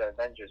like another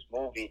Avengers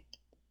movie,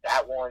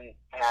 that one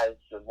has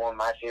one of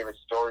my favorite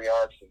story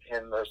arcs of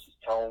him versus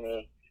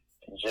Tony,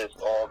 and just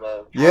all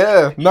the...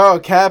 Yeah, no,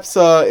 Cap's,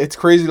 it's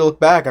crazy to look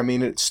back. I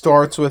mean, it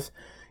starts with,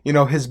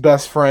 his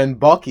best friend,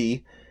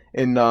 Bucky,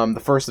 in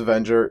the first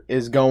Avenger,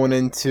 is going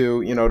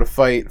into, to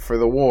fight for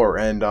the war,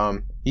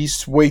 and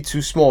he's way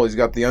too small. He's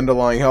got the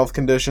underlying health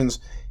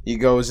conditions. He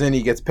goes in,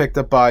 he gets picked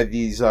up by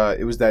these,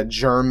 it was that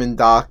German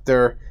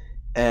doctor,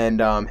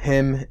 and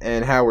him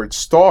and Howard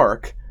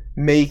Stark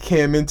make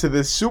him into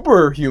this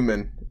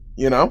superhuman,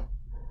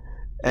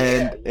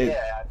 And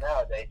I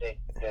know. They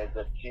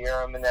the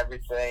serum and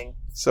everything.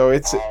 So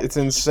it's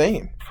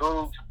insane.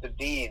 Proves to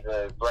be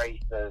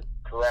the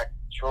correct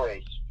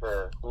choice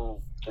for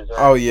who deserves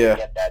to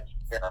get that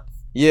serum.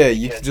 Yeah,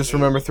 you can just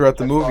remember throughout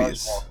the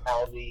movies.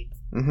 He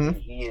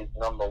is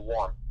number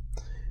 1.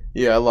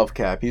 Yeah, I love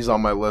Cap. He's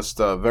on my list.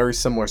 Very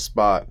similar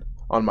spot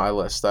on my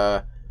list.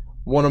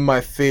 One of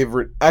my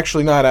favorite.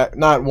 Actually,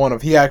 not one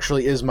of. He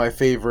actually is my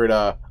favorite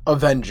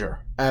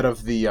Avenger out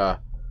of the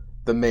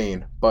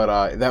main.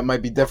 But that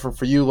might be different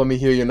for you. Let me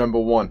hear your number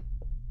 1.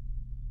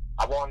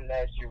 I wanted to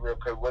ask you real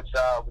quick, what's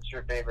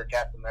your favorite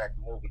Captain America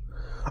movie?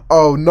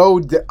 Oh,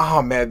 no.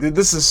 Oh, man, dude,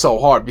 this is so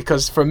hard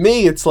because for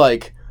me, it's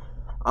like,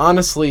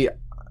 honestly,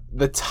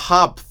 the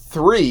top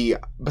 3,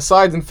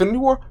 besides Infinity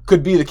War,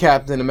 could be the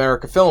Captain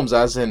America films,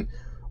 as in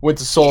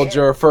Winter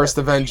Soldier, First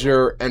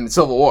Avenger, and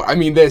Civil War. I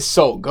mean, they're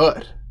so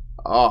good.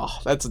 Oh,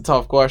 that's a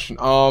tough question.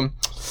 To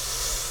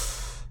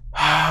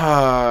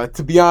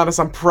be honest,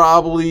 I'm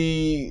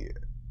probably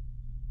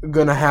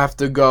gonna have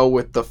to go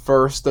with the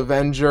First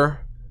Avenger.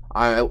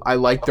 I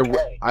like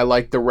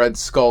the Red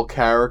Skull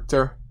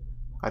character.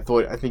 I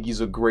think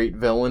he's a great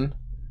villain.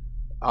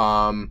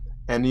 And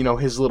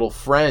his little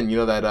friend,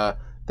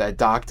 that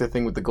doctor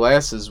thing with the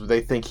glasses,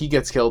 they think he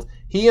gets killed.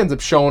 He ends up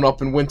showing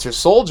up in Winter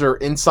Soldier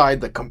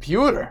inside the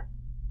computer.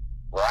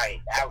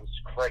 Right, that was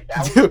crazy.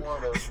 That was one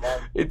of those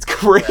moments. It's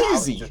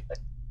crazy. Like,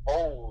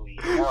 holy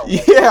hell.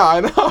 Yeah,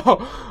 I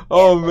know.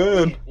 Oh,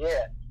 man.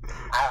 Yeah.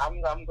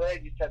 I'm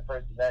glad you said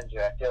First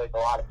Avenger. I feel like a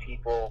lot of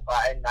people,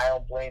 and I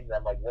don't blame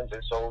them, like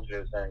Winter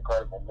Soldier is an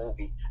incredible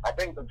movie. I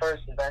think the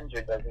First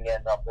Avenger doesn't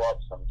get enough love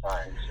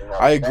sometimes.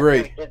 I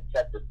agree. That really did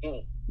set the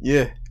scene.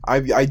 Yeah,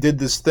 I did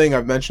this thing.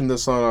 I've mentioned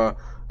this on a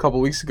couple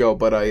weeks ago,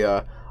 but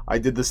I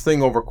did this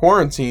thing over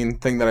quarantine.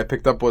 Thing that I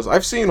picked up was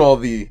I've seen all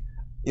the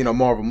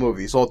Marvel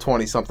movies, all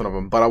 20-something of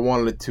them, but I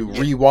wanted to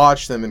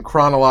rewatch them in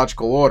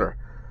chronological order.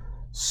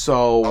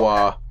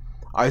 So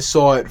I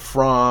saw it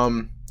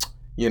from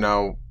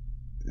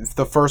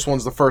the first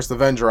one's the First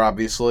Avenger,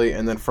 obviously,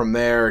 and then from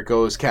there it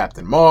goes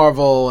Captain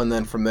Marvel, and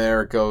then from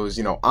there it goes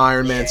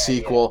Iron Man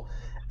sequel,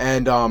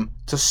 and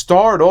to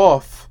start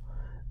off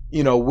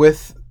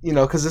with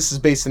because this is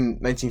based in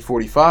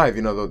 1945,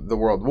 the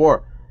World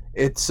War.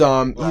 It's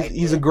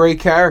he's a great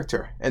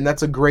character, and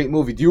that's a great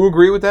movie. Do you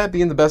agree with that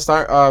being the best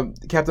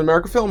Captain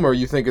America film, or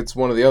you think it's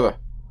one or the other?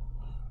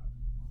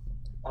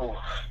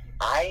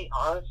 I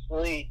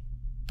honestly,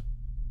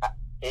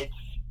 it's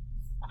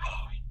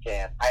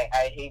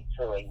I hate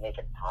to make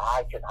a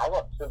tie because I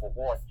love Civil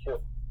War too.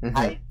 Mm-hmm.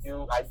 I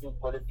do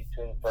put it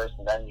between First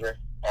Avenger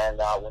and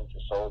Winter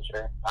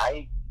Soldier.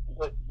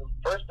 But the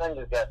First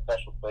Avenger's got a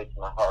special place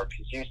in my heart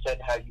because you said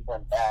how you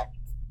went back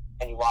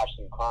and you watched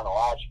them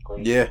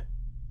chronologically. Yeah.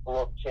 A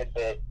little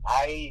tidbit.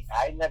 I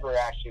never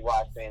actually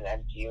watched any of the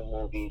MCU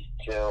movies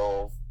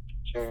till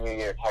junior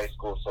year of high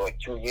school, so like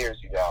 2 years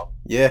ago.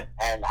 Yeah.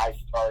 And I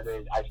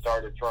started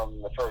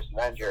from the First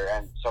Avenger,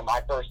 and so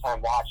my first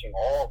time watching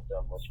all of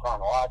them was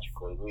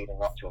chronologically leading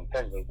up to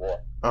Infinity War.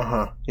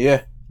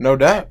 Yeah. No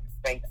doubt.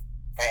 I think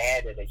I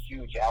added a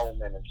huge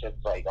element of just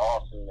like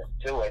awesomeness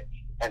to it.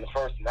 And the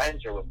First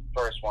Avenger was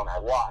the first one I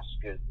watched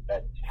because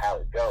that's how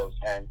it goes.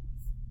 And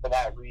for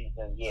that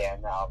reason,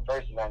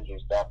 First Avenger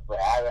is definitely,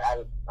 I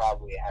would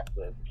probably have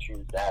to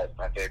choose that as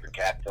my favorite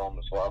Cap film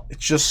as well.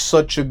 It's just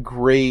such a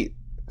great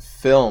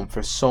film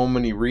for so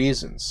many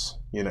reasons.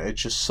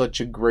 It's just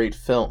such a great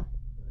film.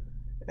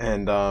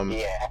 And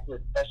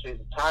especially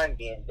the time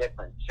being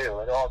different too.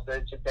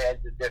 It just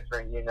adds a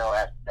different,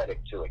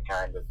 aesthetic to it,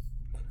 kind of.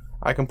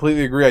 I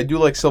completely agree. I do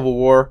like Civil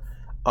War.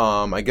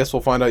 I guess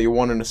we'll find out your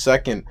one in a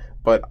second.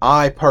 But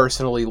I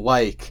personally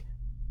like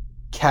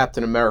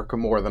Captain America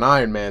more than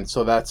Iron Man,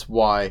 so that's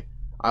why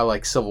I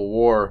like Civil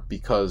War,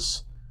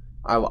 because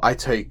I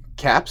take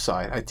Cap's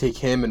side. I take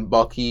him and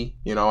Bucky.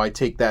 I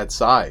take that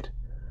side.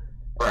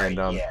 Right.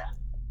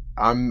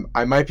 And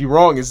I might be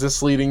wrong. Is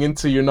this leading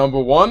into your number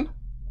one?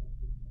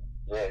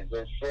 Yeah,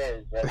 this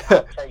is. And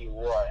I'll tell you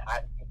what.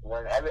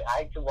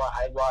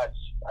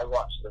 I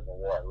watch Civil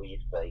War at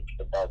least like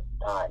a dozen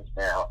times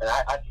now, and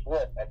I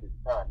flip every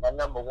time. My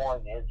number one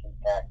is in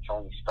fact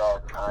Tony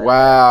Stark.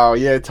 Wow,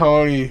 yeah,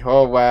 Tony.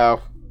 Oh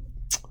wow.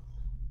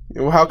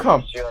 How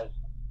come?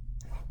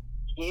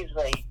 He's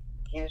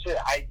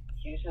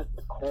just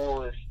the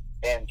coolest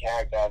damn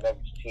character I've ever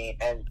seen,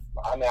 and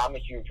I mean I'm a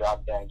huge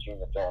Robert Downey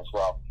Jr. fan as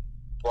well,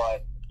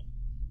 but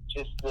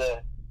just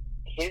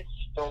his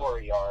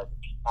story arc,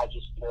 I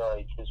just feel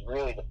like is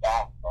really the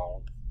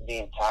backbone of the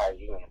entire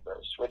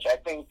universe, which I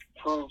think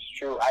proves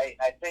true.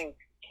 I think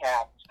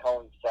Cap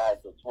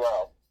coincides as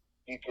well.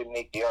 You could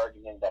make the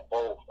argument that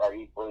both are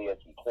equally as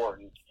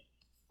important,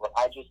 but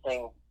I just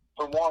think,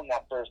 for one,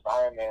 that first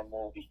Iron Man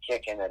movie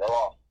kicking it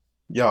off.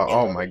 Yeah,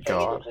 oh my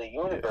God. The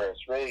universe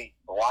really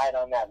relied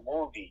on that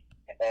movie,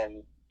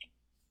 and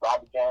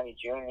Robert Downey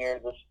Jr.,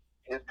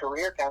 his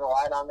career kind of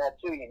relied on that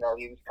too. He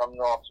was coming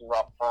off some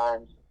rough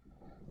times,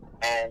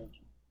 and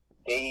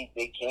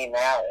they came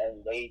out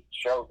and they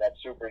showed that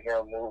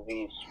superhero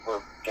movies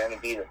were going to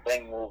be the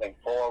thing moving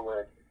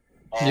forward.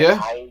 And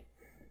I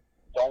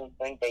don't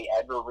think they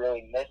ever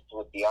really missed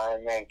with the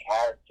Iron Man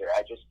character.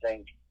 I just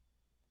think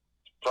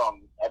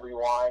from every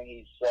line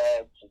he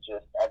said to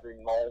just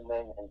every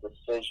moment and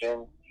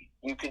decision,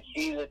 you could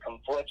see the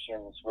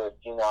conflictions with,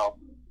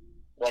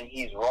 when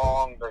he's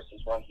wrong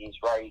versus when he's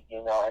right,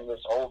 and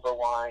this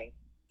overlying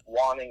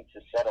wanting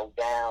to settle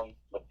down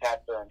with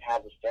Pepper and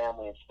have his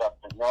family and stuff,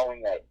 but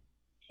knowing that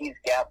he's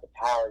got the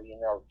power,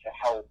 to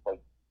help.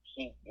 Like,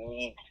 he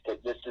needs to,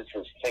 this is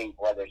his fate,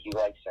 whether he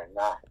likes it or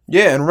not.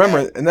 Yeah, and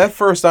remember, in that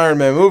first Iron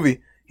Man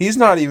movie, he's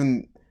not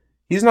even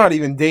he's not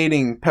even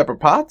dating Pepper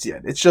Potts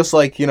yet. It's just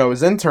like, you know,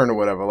 his intern or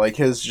whatever, like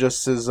his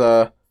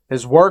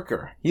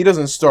worker. He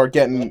doesn't start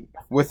getting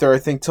with her, I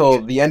think,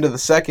 till the end of the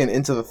second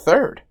into the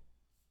third.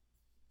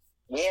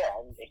 Yeah,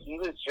 and he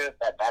was just,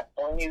 at that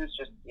point, he was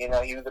just, you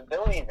know, he was a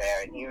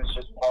billionaire, and he was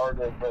just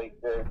part of, like,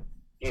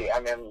 I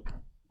mean,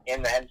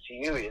 in the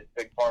MCU, he's a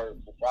big part of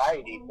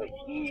society, but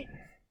he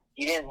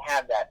didn't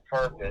have that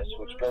purpose,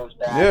 which goes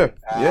back,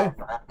 I don't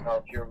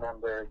know if you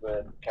remember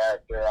the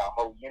character,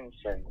 Ho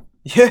Yinsen,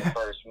 the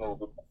first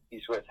movie,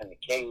 he's with in the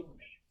cave.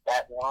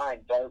 That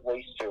line, "Don't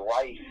waste your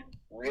life,"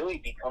 really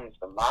becomes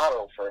the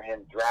motto for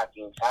him throughout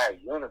the entire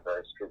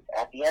universe, because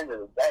at the end of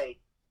the day,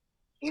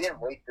 he didn't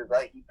waste his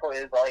life. He put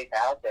his life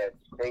out there to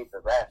save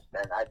the rest.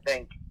 And I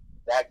think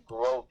that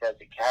growth as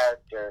a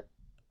character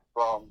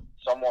from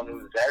someone who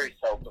was very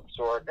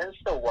self-absorbed, and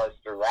still was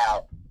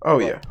throughout,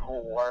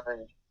 who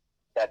learned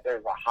that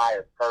there's a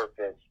higher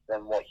purpose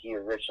than what he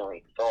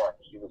originally thought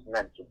he was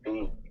meant to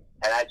be.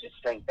 And I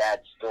just think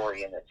that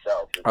story in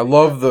itself is I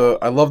love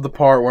the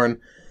part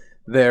when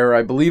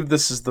I believe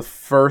this is the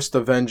first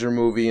Avenger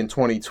movie in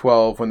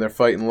 2012 when they're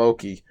fighting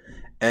Loki.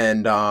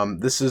 And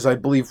this is, I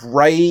believe,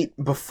 right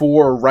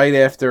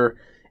after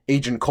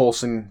Agent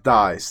Coulson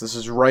dies. This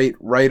is right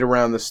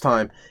around this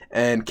time.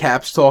 And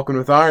Cap's talking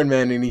with Iron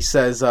Man, and he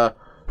says, you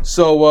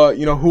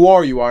know, who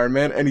are you, Iron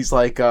Man? And he's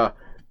like,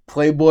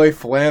 playboy,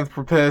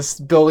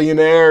 philanthropist,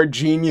 billionaire,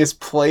 genius,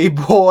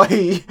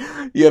 playboy.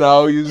 You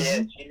know,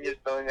 genius,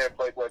 billionaire,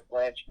 playboy,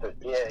 philanthropist.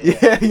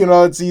 Yeah, you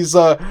know,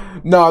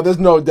 no, there's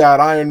no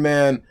doubt, Iron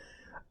Man.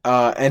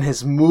 And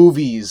his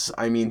movies,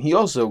 I mean, he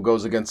also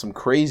goes against some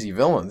crazy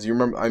villains. You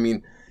remember, I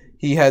mean,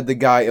 he had the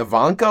guy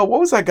Ivanka.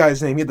 What was that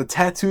guy's name? He had the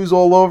tattoos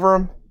all over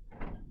him.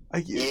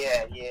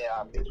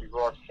 Mickey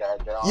Rourke's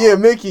character. Yeah,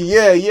 Mickey,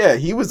 yeah.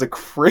 He was a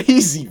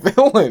crazy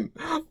villain.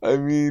 I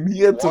mean,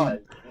 he had some...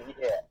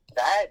 Yeah,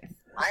 that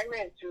Iron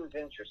Man 2 is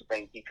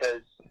interesting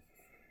because,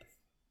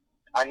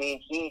 I mean,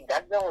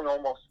 that villain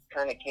almost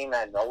kind of came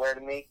out of nowhere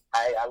to me.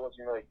 I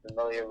wasn't really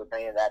familiar with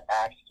any of that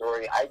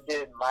backstory.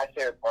 My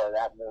favorite part of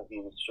that movie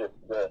was just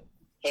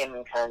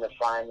him kind of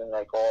finding,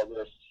 like, all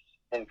this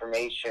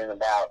information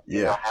about,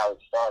 you know, Howard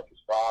Stark, his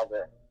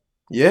father.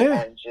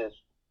 Yeah. And just,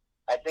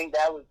 I think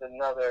that was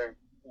another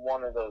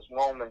one of those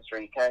moments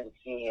where you kind of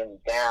see him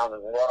down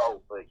and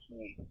low, but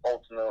he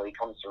ultimately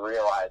comes to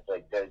realize,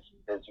 like, there's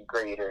a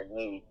greater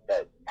need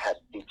that has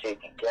to be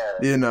taken care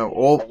of. You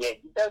know, he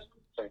does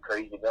some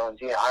crazy villains.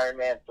 Iron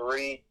Man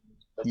 3.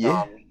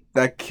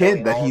 That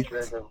kid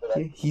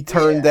that he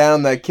turned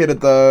down that kid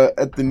at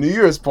the New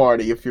Year's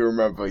party, if you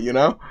remember, you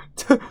know?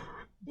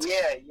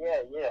 Yeah.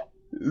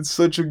 It's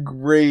such a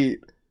great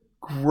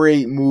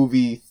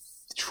movie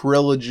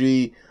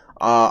trilogy.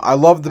 I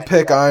love the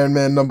pick Iron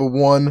Man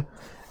 #1.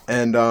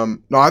 And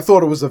no, I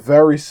thought it was a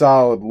very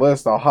solid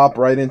list. I'll hop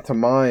right into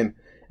mine,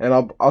 and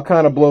I'll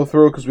kind of blow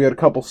through because we had a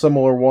couple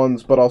similar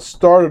ones. But I'll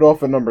start it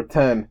off at number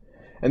 10,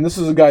 and this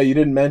is a guy you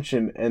didn't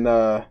mention, and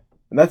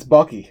that's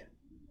Bucky.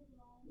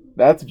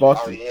 That's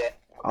Bucky. Oh, yeah.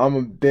 I'm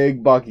a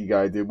big Bucky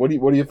guy, dude. What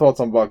are your thoughts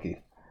on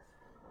Bucky?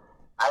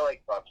 I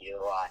like Bucky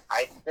a lot.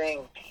 I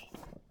think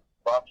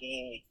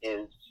Bucky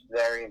is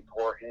very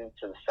important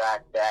to the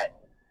fact that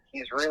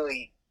he's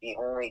really the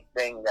only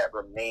thing that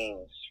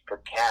remains for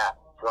Cap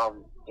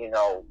from, you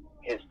know,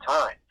 his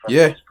time, from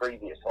his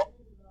previous life.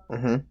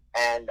 Mm-hmm.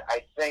 And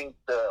I think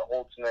the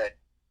ultimate,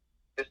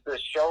 just the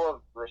show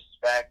of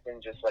respect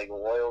and just, like,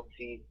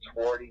 loyalty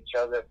toward each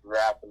other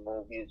throughout the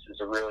movies is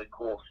a really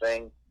cool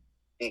thing,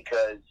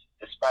 because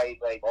despite,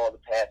 like, all the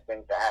past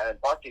things that happened,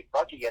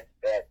 Bucky gets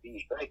a bad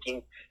beat. Like,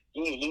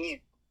 he's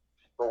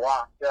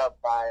locked up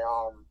by,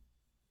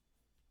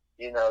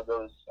 you know,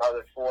 those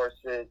other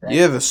forces.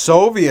 Yeah, the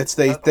Soviets,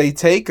 they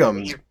take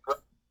him.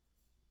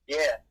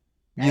 Yeah.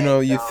 You know,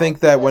 you think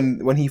that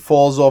when he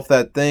falls off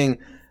that thing,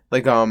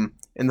 like,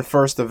 in the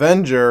first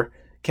Avenger,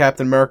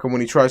 Captain America,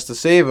 when he tries to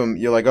save him,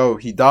 you're like, oh,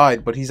 he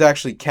died, but he's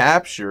actually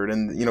captured,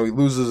 and, you know, he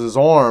loses his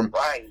arm.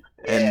 Right.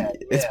 And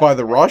it's by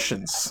the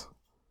Russians.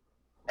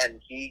 And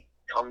he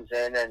comes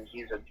in, and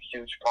he's a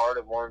huge part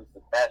of one of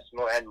the best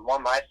and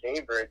one of my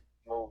favorite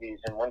movies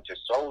in Winter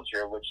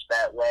Soldier, which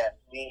that last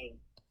scene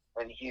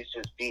when he's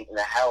just beating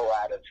the hell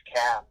out of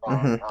Cap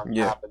on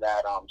top of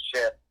that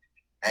ship,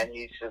 and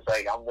he's just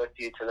like, I'm with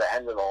you to the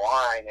end of the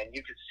line, and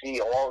you could see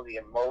all the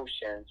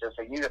emotions, just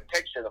like you could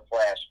picture the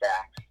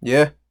flashbacks.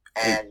 Yeah.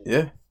 And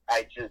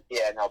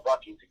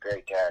Bucky's a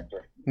great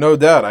character. No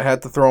doubt. I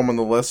had to throw him on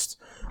the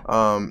list.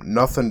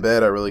 Nothing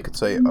bad I really could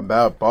say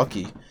about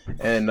Bucky.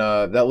 And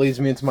that leads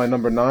me into my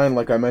number 9.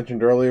 Like I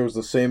mentioned earlier, was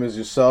the same as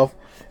yourself.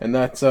 And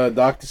that's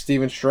Dr.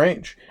 Stephen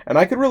Strange. And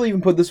I could really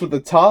even put this with a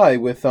tie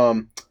with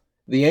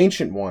the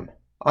Ancient One.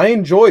 I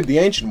enjoyed the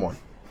Ancient One.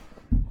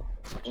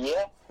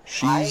 Yeah.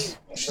 She's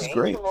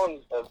great. The Ancient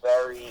One's a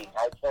very,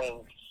 I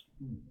think,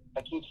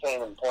 I keep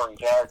saying important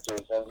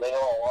characters, and they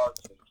all are.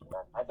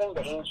 I think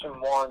the Ancient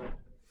One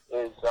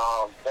is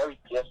very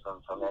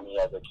different from any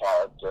other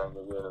character in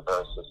the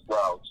universe as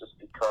well, just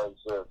because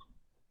of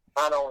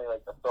not only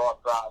like the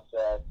thought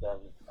process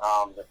and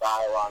the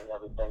dialogue and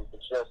everything,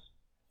 but just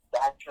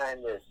that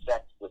kind of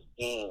sets the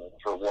being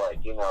for what,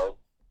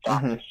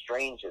 Doctor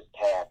Strange's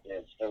path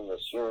is in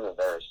this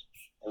universe.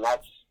 And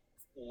that's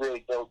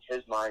really built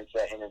his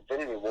mindset in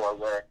Infinity War,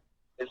 where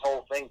his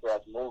whole thing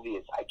throughout the movie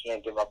is, I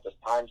can't give up this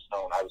time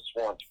stone. I was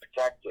sworn to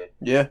protect it.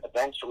 Yeah.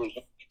 Eventually,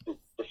 he made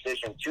the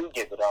decision to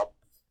give it up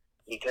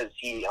because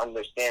he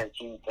understands,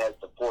 he has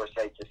the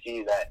foresight to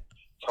see that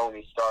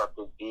Tony Stark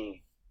would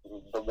be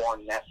the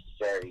one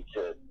necessary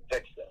to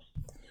fix this.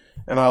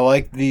 And I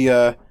like the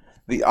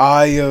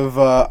Eye of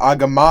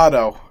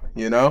Agamotto,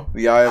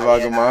 the Eye of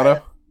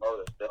Agamotto.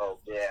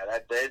 Yeah,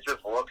 that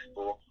just looks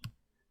cool.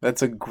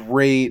 That's a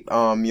great,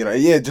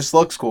 it just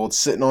looks cool. It's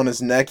sitting on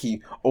his neck.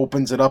 He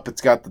opens it up.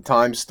 It's got the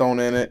time stone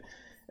in it.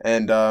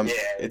 And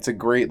it's a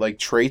great,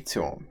 trait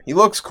to him. He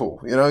looks cool.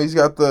 He's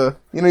got the,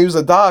 he was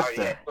a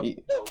doctor.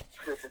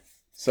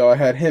 So I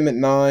had him at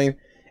 9.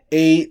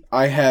 8,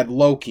 I had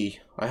Loki.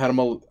 I had him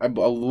a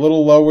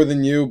little lower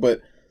than you,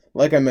 but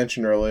like I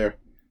mentioned earlier,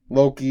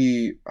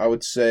 Loki, I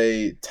would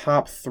say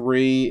top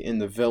 3 in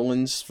the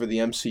villains for the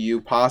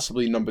MCU,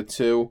 possibly number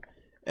 2,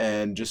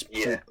 and just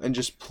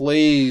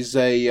plays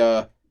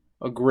a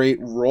great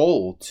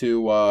role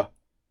to.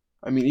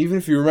 Even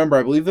if you remember,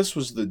 I believe this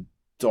was the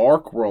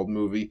Dark World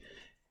movie.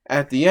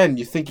 At the end,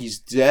 you think he's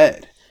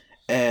dead,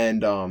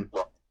 and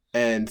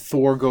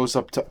Thor goes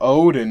up to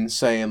Odin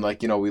saying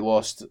we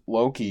lost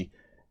Loki.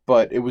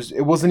 But it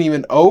wasn't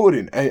even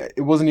Odin.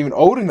 It wasn't even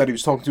Odin that he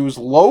was talking to. It was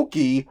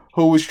Loki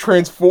who was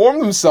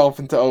transformed himself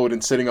into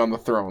Odin, sitting on the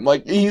throne.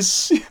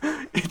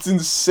 It's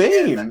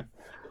insane. Yeah,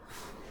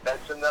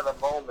 that's another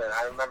moment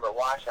I remember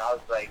watching. I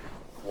was like,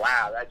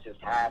 "Wow, that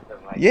just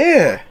happened!"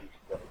 Yeah,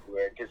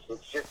 because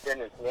it's just in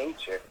his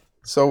nature.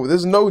 So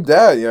there's no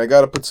doubt. I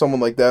got to put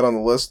someone like that on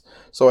the list.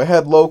 So I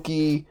had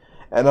Loki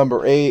at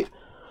number 8.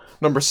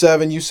 Number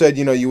 7, you said,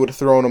 you would have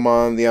thrown him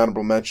on the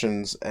honorable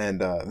mentions,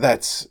 and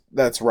that's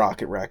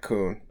Rocket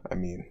Raccoon.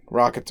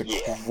 Rocket's a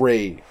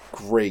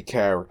great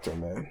character,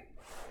 man.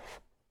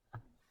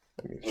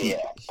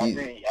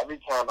 Every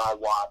time I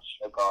watch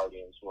a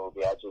Guardians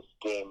movie, I just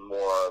gain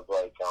more of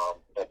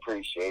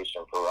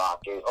appreciation for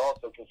Rocket.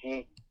 Also, because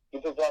he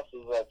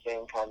possesses that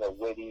same kind of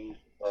witty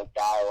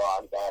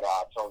dialogue that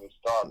Tony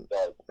Stark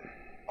does, and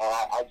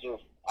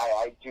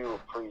I do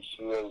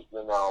appreciate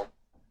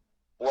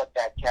what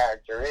that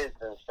character is,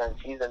 in a sense.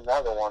 He's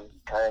another one who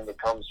kind of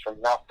comes from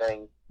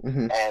nothing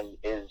and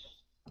is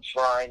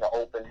trying to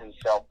open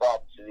himself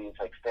up to these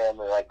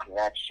family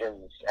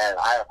connections.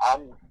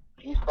 And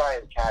he's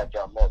probably the character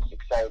I'm most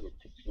excited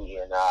to see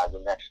in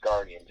the next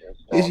Guardians.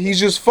 He's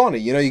just funny,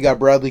 you got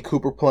Bradley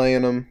Cooper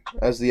playing him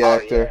as the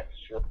actor.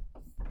 Sure.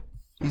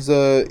 He's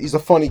a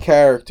funny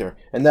character,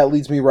 and that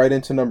leads me right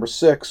into number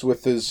 6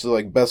 with his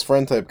best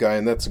friend type guy,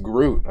 and that's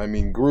Groot.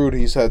 Groot,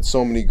 he's had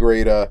so many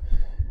great.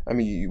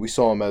 We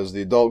saw him as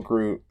the adult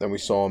Groot, then we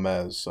saw him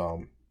as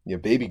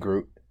baby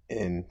Groot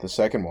in the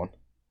second one,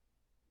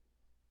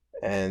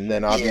 and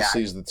then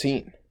obviously he's the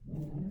teen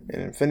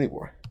in Infinity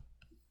War.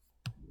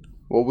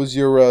 What was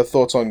your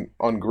thoughts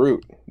on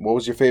Groot? What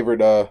was your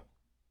favorite,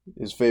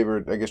 his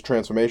favorite,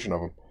 transformation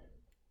of him?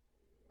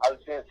 I was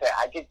gonna say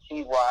I could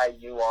see why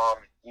you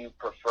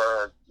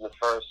prefer the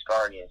first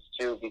Guardians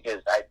too,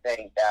 because I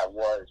think that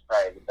was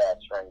probably the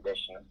best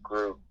rendition of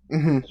Groot.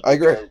 I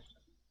agree.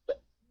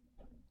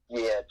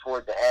 Yeah,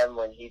 toward the end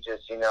when he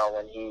just,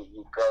 when he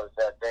goes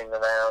that thing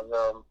around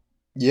them.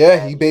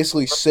 Yeah, he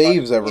basically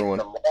saves everyone.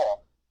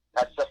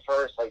 That's the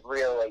first,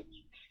 real,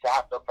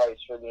 sacrifice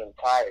for the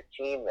entire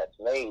team that's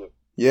made.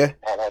 Yeah.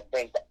 And I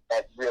think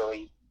that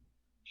really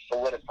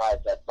solidifies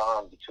that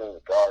bond between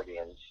the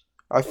Guardians.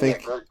 I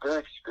think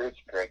Groot's a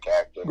great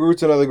character.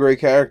 Groot's another great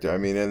character.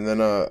 And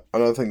then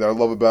another thing that I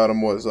love about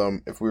him was,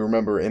 if we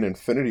remember in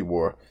Infinity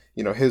War,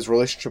 his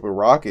relationship with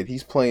Rocket,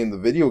 he's playing the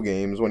video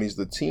games when he's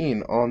the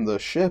teen on the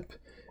ship.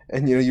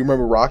 And, you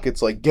remember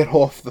Rocket's get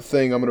off the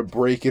thing, I'm going to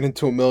break it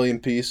into a million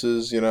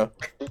pieces, Yeah.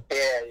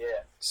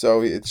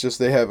 So it's just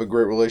they have a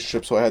great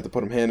relationship, so I had to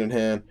put them hand in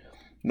hand.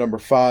 Number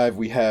 5,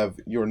 we have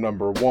your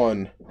number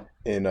 1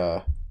 in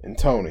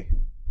Tony.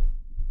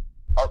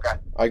 Okay.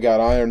 I got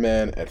Iron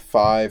Man at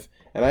 5,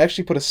 and I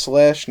actually put a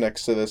slash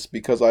next to this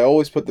because I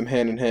always put them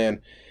hand in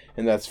hand,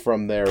 and that's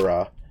from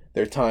their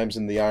times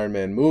in the Iron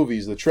Man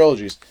movies, the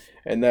trilogies,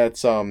 and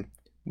that's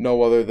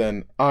no other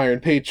than Iron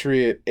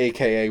Patriot,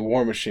 aka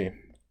War Machine.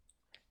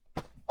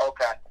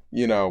 Okay.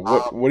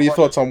 What are your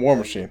thoughts on War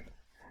Machine?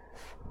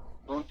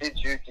 Who did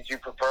you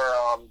prefer,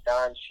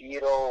 Don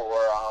Cheadle or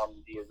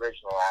the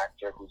original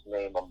actor whose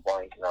name I'm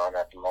blanking on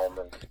at the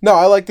moment? No,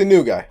 I like the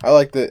new guy.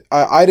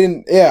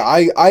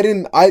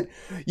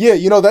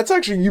 That's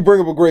actually, you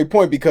bring up a great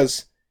point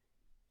because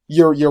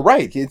you're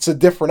right. It's a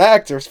different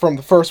actor from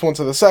the first one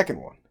to the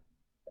second one.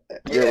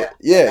 That's no.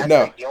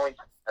 The only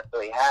time that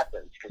really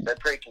happens, because they're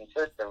pretty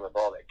consistent with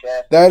all their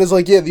cast. That is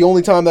the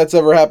only time that's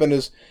ever happened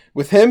is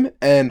with him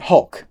and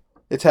Hulk.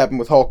 It's happened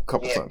with Hulk a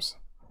couple times.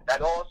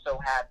 That also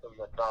happened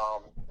with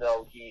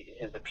though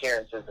his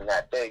appearances in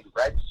that big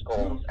Red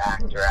Skull's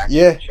actor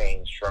actually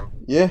changed from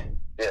the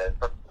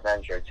first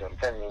Avenger to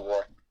Infinity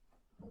War.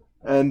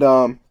 And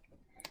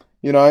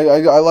You know,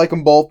 I like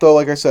them both though.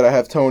 Like I said, I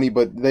have Tony,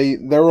 but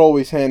they're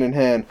always hand in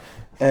hand.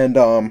 And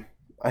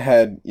I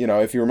had, you know,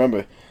 if you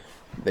remember,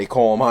 they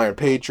call him Iron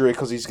Patriot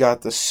because he's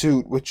got the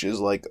suit, which is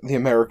like the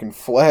American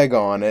flag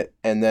on it,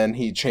 and then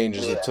he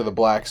changes it to the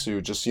black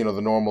suit, just, you know,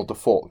 the normal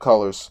default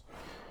colors.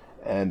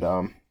 And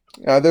I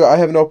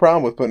have no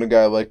problem with putting a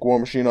guy like War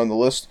Machine on the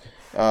list.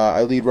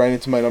 I lead right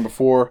into my number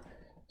 4,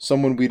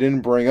 someone we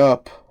didn't bring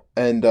up,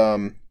 and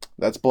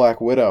that's Black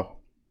Widow.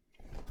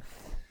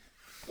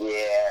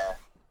 Yeah.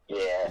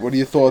 What are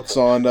your thoughts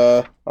on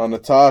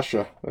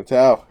Natasha,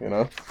 Natal? You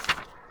know.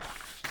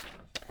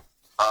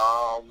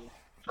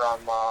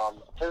 From a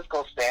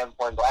physical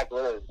standpoint, Black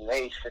Widow is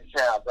nice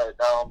now, but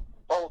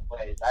both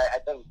ways, I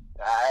think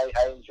I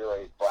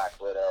enjoy Black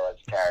Widow as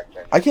a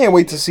character. I can't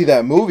wait to see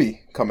that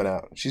movie coming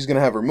out. She's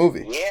gonna have her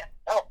movie. Yeah.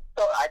 Oh,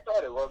 so I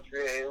thought it looks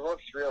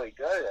really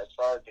good as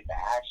far as the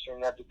action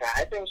and everything.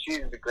 I think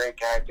she's a great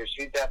character.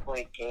 She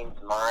definitely came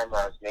to mind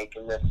when I was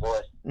making this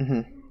list. Mm-hmm.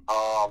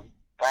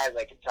 If I had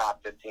like a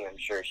top 15, I'm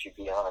sure she'd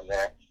be on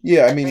there.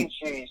 Yeah, I mean,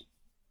 she's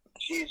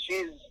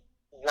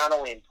not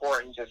only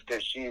important just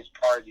because she's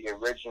part of the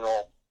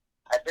original.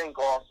 I think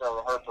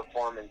also her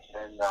performance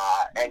in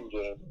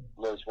Endgame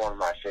was one of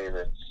my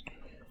favorites.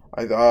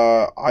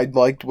 I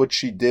liked what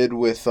she did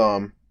with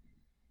you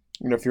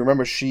know, if you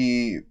remember,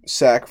 she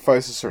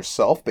sacrifices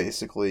herself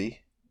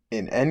basically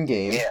in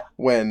Endgame. Yeah.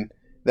 When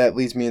that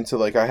leads me into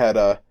like I had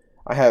a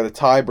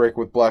tiebreak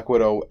with Black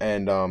Widow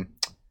and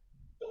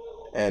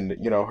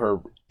you know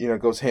her, you know,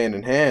 goes hand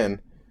in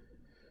hand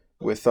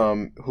with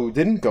who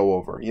didn't go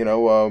over, you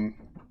know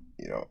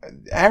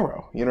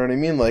Arrow, you know what I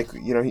mean, like,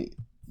 you know,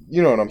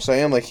 you know what I'm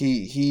saying, like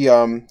he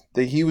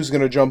was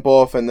gonna jump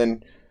off and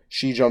then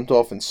she jumped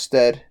off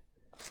instead,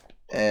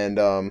 and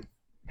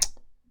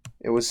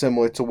it was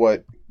similar to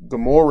what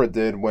Gamora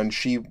did when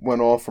she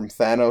went off from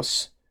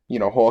Thanos. You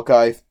know,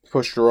 Hawkeye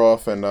pushed her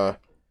off, and I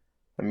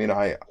mean,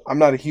 I'm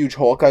not a huge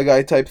Hawkeye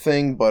guy type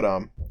thing, but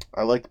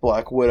I liked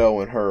Black Widow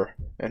and her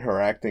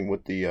acting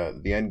with the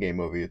Endgame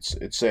movie.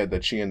 It's sad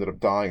that she ended up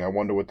dying. I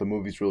wonder what the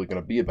movie's really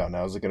going to be about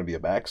now. Is it going to be a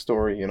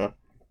backstory, you know?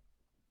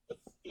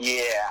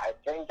 Yeah, I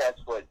think that's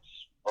what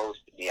it's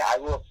supposed to be. I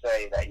will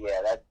say that,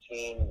 yeah, that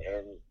scene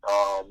in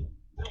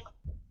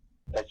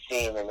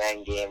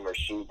Endgame where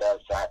she does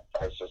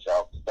sacrifice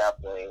herself is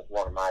definitely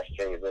one of my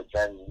favorites.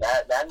 And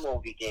that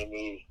movie gave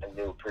me a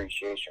new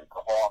appreciation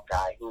for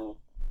Hawkeye, who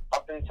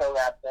up until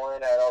that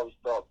point I always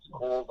thought was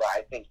cool, but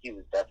I think he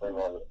was definitely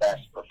one of the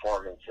best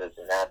performances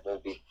in that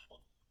movie.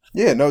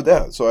 Yeah, no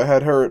doubt. So I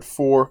had her at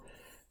 4.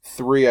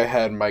 3, I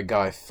had my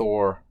guy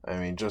Thor.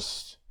 You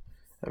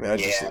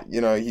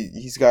know,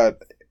 he's got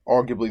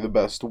arguably the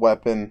best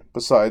weapon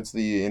besides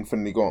the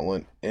Infinity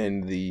Gauntlet,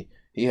 and he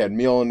had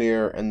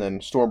Mjolnir and then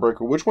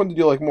Stormbreaker. Which one did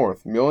you like more,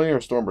 Mjolnir or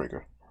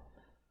Stormbreaker?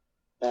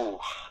 Ooh,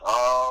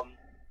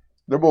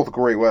 they're both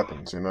great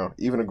weapons, you know.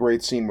 Even a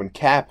great scene when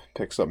Cap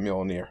picks up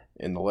Mjolnir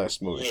in the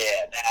last movie.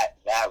 Yeah,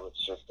 that was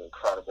just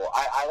incredible.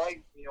 I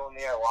like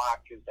Mjolnir a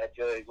lot because I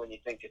feel like when you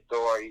think of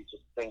Thor, you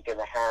just think of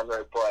the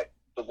hammer, but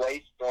the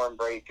way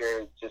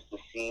Stormbreaker, just the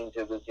scenes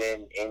it was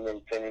in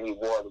Infinity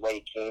War, the way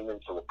it came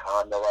into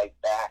Wakanda like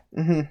that,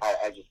 mm-hmm.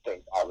 I just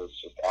think that was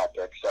just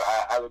epic. So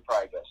I would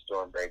probably go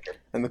Stormbreaker.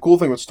 And the cool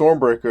thing with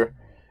Stormbreaker,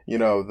 you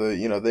know,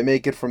 they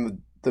make it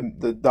from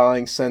the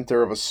dying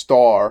center of a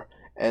star,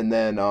 and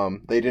then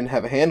they didn't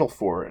have a handle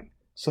for it,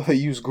 so they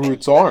use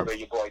Groot's arm.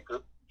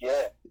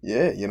 Yeah.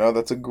 Yeah, you know,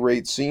 that's a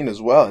great scene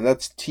as well, and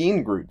that's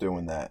Teen Groot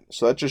doing that.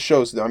 So that just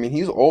shows. I mean,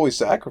 he's always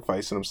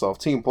sacrificing himself,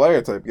 team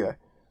player type guy.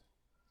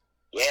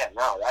 Yeah,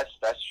 no,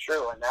 that's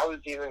true, and that was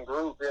even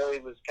Groot really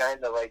was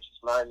kind of like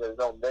just minding his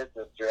own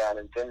business throughout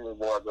Infinity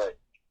War, but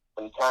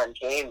when the time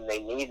came and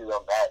they needed him,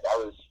 that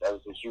was a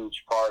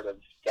huge part of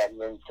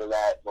getting into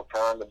that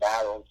Wakanda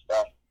battle and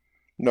stuff.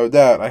 No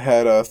doubt. I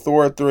had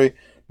Thor at 3.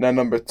 Now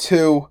number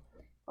 2,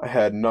 I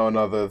had none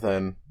other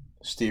than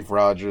Steve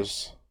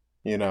Rogers.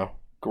 You know,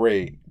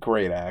 great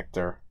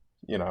actor.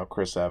 You know,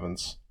 Chris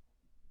Evans.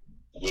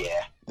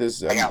 Yeah. I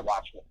gotta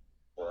watch it.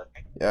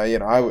 Yeah, you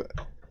know,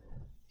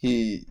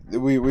 we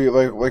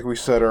like we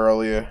said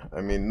earlier.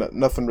 I mean,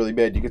 nothing really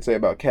bad you could say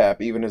about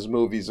Cap. Even his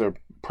movies are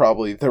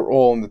they're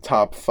all in the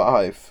top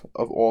 5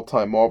 of all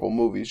time Marvel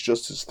movies.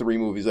 Just his 3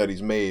 movies that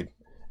he's made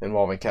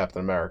involving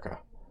Captain America.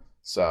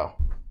 So.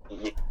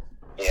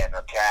 Yeah,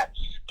 no, Cap.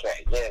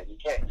 Yeah, you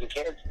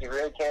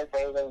really can't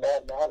say anything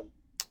bad about him.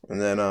 And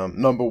then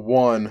number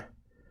 1,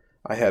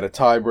 I had a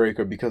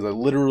tiebreaker because I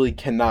literally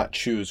cannot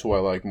choose who I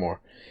like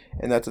more,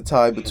 and that's a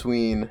tie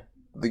between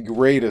the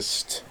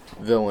greatest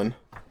villain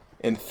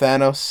in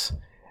Thanos,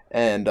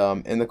 and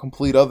in the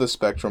complete other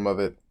spectrum of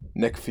it,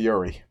 Nick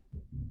Fury.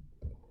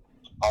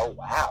 Oh,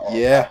 wow.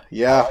 Yeah.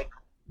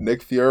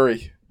 Nick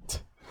Fury.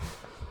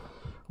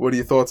 What are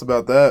your thoughts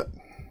about that?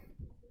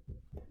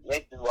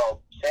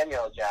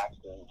 Samuel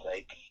Jackson's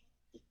like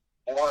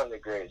one of the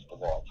greatest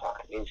of all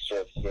time. He's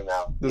just, you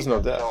know, there's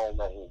no doubt. So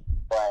many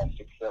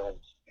classic films.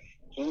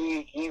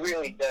 He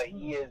really does.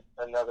 He is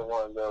another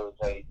one of those,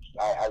 like,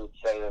 I would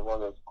say, one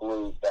of those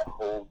glues that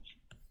holds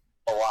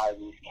a lot of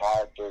these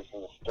characters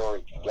in the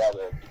story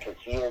together, because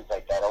he is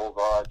like that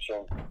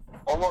overarching,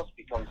 almost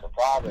becomes a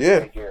father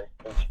figure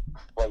in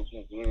the way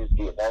he views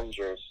the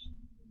Avengers.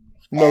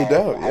 No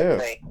doubt, yeah.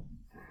 I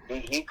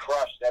think he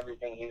crushed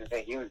everything he was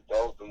in. He was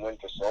dope in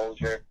Winter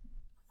Soldier.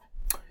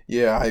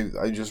 Yeah,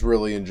 I just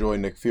really enjoy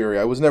Nick Fury.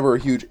 I was never a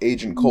huge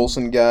Agent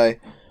Coulson guy.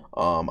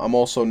 I'm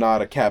also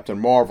not a Captain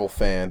Marvel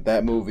fan.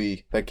 That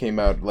movie that came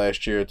out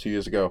last year, 2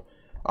 years ago,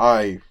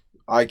 I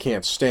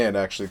can't stand,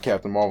 actually, the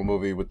Captain Marvel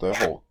movie with the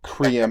whole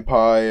Kree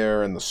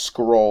Empire and the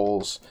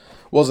Skrulls.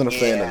 Wasn't a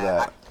fan of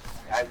that.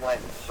 I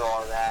went and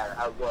saw that.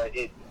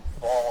 It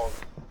falls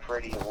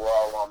pretty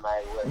low on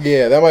my list.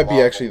 Yeah, that might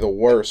be actually the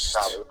worst.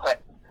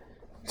 But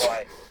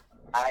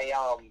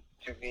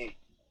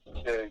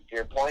to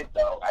your point,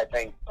 though, I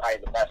think probably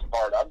the best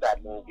part of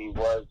that movie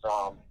was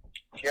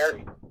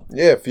Fury.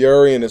 Yeah,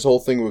 Fury and his whole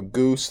thing with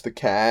Goose, the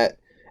cat,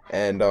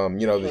 and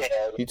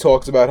he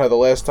talks about how the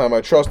last time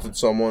I trusted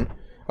someone,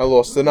 I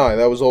lost an eye.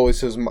 That was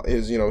always his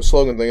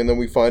slogan thing, and then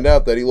we find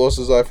out that he lost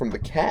his eye from the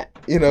cat,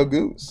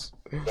 Goose.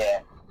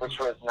 Yeah, which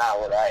was not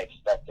what I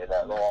expected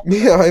at all.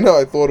 Yeah, I know.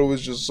 I thought it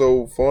was just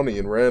so funny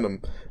and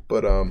random,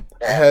 but I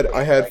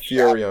had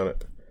Fury on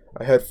it.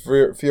 I had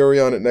Fury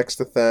on it next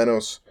to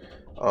Thanos.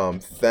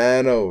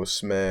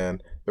 Thanos,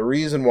 man. The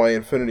reason why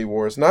Infinity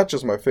War is not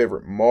just my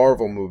favorite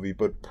Marvel movie,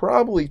 but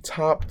probably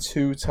top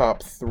 2,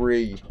 top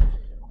 3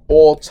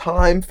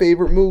 all-time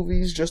favorite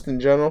movies, just in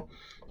general,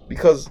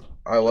 because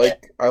I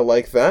like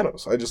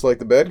Thanos. I just like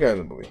the bad guy in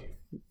the movie.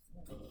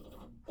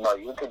 No,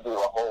 you could do a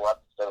whole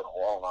episode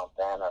alone on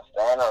Thanos.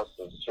 Thanos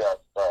is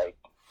just like,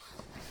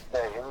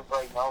 it was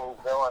like no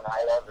villain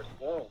I'd ever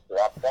seen to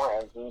that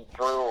point.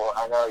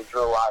 I know he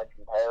drew a lot of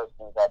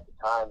comparisons at the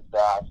time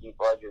to Heath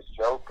Ledger's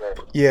Joker.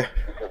 Yeah.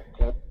 Because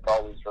he's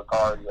always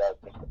regarded as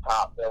just the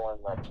top villain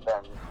that's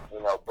been,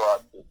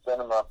 brought to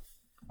cinema.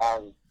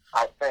 And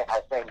I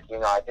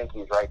think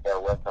he's right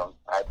there with him.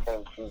 I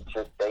think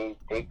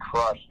they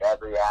crushed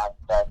every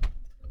aspect.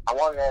 I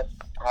want to ask,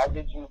 how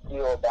did you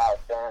feel about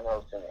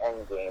Thanos in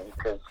Endgame?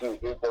 Because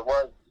there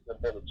was a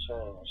bit of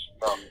change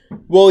from...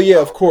 Well, yeah,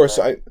 of course.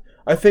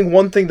 I think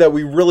one thing that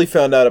we really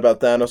found out about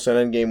Thanos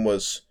in Endgame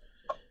was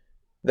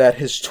that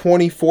his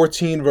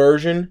 2014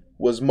 version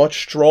was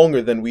much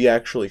stronger than we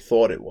actually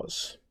thought it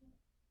was.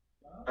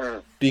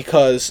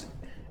 Because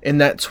in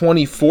that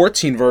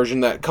 2014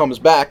 version that comes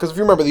back, because if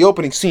you remember the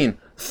opening scene,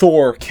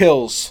 Thor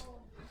kills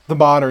the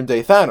modern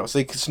day Thanos.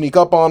 They sneak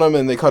up on him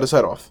and they cut his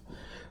head off.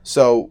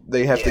 So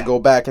they have to go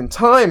back in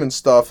time and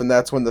stuff, and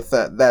that's when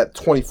that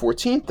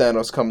 2014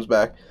 Thanos comes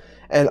back.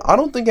 And I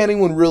don't think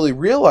anyone really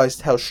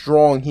realized how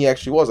strong he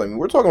actually was. I mean,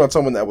 we're talking about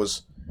someone that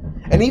was...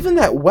 And even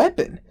that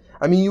weapon.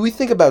 I mean, we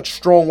think about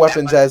strong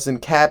weapons as in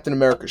Captain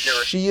America's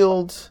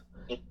shield.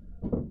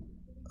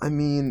 I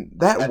mean,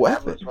 that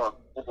weapon... That was one of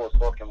the coolest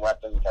looking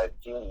weapons I've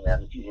seen in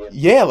MCU.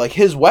 Yeah, like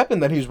his weapon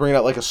that he was bringing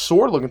out, like a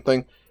sword-looking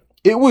thing,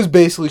 it was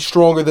basically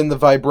stronger than the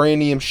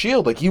vibranium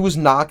shield. Like, he was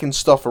knocking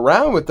stuff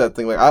around with that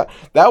thing. Like,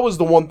 that was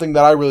the one thing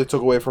that I really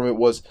took away from it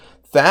was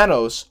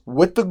Thanos,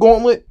 with the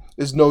gauntlet,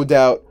 is no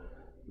doubt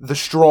the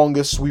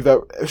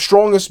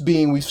strongest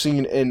being we've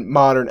seen in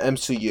modern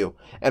MCU.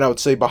 And I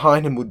would say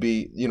behind him would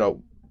be,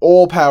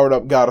 all powered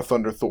up God of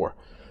Thunder Thor.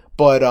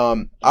 But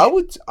I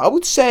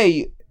would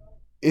say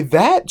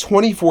that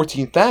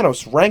 2014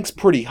 Thanos ranks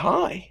pretty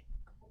high.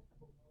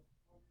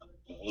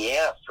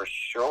 Yeah, for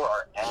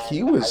sure. And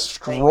he was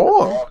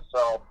strong.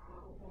 Also,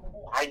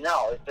 I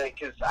know,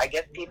 because I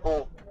guess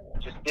people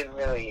just didn't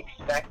really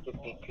expect it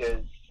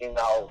because,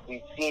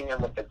 we've seen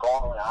him with the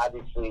gauntlet.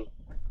 Obviously,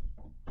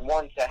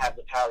 to have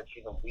the power to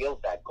even wield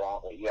that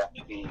gauntlet, you have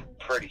to be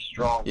pretty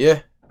strong. Yeah.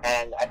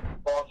 And I think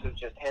also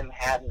just him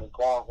having the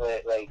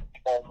gauntlet,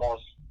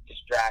 almost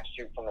distracts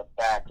you from the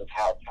fact of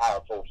how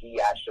powerful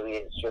he actually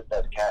is just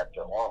as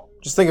character alone.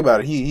 Just think about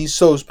it. He's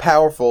so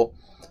powerful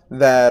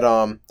that,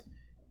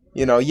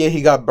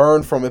 he got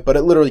burned from it, but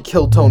it literally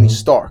killed Tony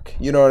Stark.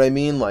 You know what I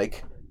mean?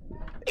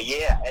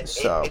 Yeah, and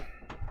so...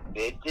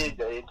 It did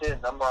a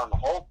number on the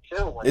Hulk,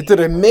 too. It did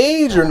a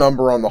major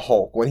number on the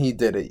Hulk when he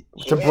did it,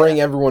 to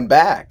bring everyone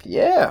back.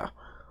 Yeah.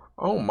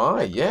 Oh,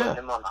 my, yeah.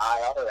 Him on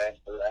IR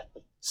after that.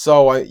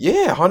 So,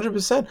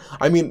 100%.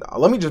 I mean,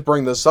 let me just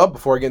bring this up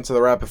before I get into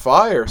the rapid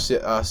fire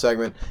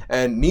segment.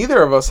 And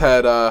neither of us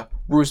had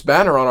Bruce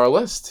Banner on our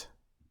list.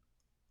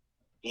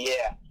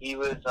 Yeah, he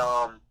was,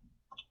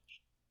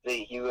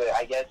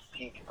 I guess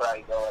he could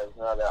probably go as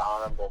another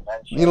honorable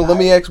mention. Let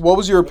me ask, what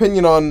was your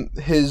opinion on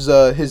his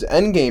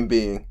endgame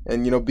being?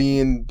 And,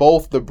 being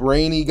both the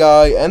brainy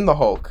guy and the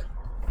Hulk?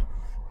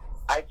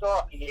 I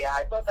thought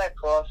that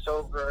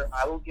crossover,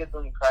 I will give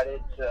them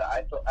credit to,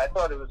 I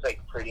thought it was a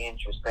pretty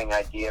interesting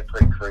idea,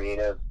 pretty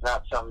creative,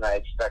 not something I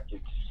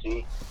expected to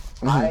see.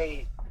 Mm-hmm.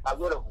 I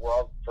would have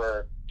loved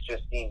for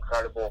just the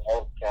Incredible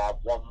Hulk to have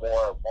one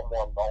more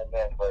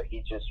moment where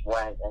he just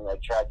went and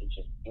tried to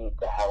just beat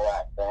the hell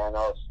out of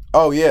Thanos.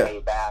 Oh, yeah. Way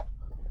back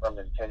from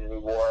Infinity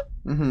War.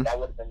 Mm-hmm. That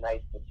would have been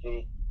nice to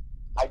see.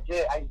 I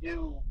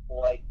do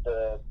like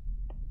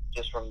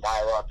just from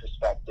dialogue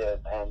perspective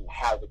and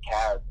how the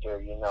character,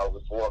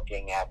 was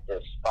looking at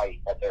this fight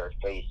that they were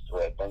faced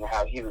with, and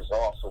how he was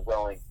also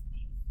willing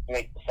to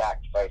make the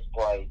sacrifice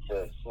play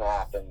to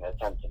snap and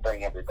attempt to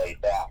bring everybody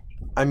back.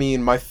 I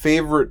mean, my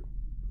favorite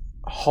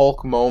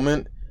Hulk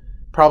moment,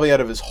 probably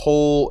out of his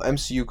whole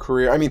MCU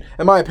career. I mean,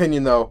 in my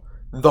opinion, though,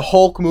 the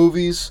Hulk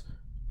movies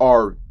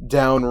are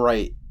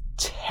downright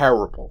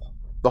terrible.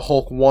 The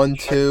Hulk 1,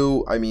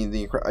 2,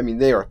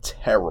 they are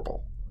terrible.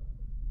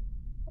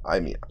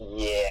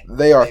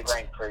 They are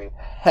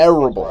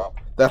terrible. Well.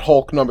 That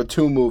Hulk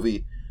 #2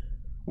 movie,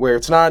 where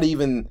it's not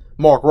even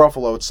Mark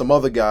Ruffalo, it's some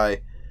other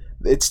guy.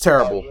 It's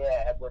terrible. Oh,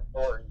 yeah, Edward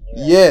Norton.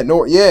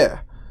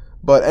 Yeah.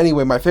 But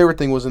anyway, my favorite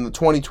thing was in the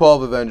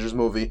 2012 Avengers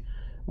movie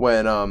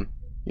when,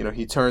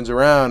 he turns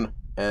around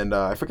and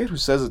I forget who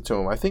says it to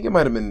him. I think it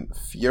might have been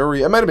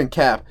Fury. It might have been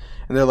Cap.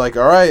 And they're like,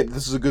 all right,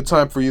 this is a good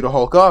time for you to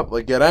Hulk up,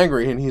 like get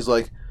angry. And he's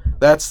like,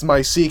 that's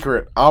my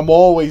secret. I'm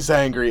always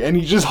angry. And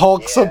he just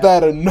hulks up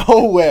out of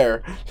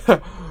nowhere.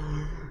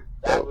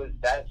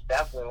 That's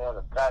definitely one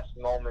of the best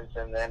moments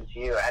in the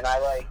MCU. And I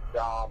liked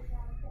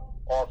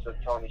also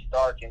Tony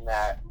Stark in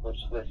that, which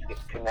this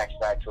connects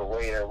back to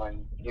later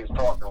when he was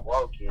talking to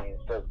Loki and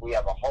says, we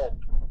have a Hulk.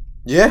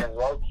 Yeah. And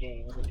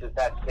Loki uses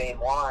that same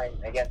line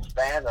against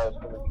Thanos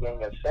in the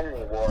beginning of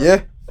Infinity War.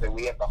 Yeah. So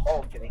we have the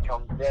Hulk, and he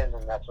comes in,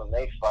 and that's when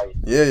they fight.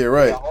 Yeah, you're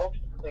right. Yeah, Hulk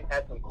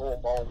had some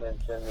cool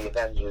moments in the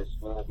Avengers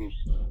movies.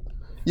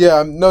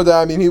 Yeah, no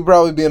doubt. I mean, he'd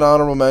probably be an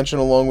honorable mention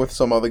along with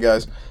some other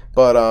guys.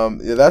 But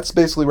that's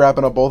basically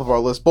wrapping up both of our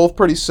lists. Both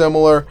pretty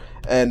similar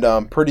and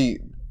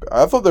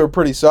I thought they were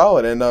pretty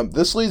solid. And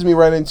this leads me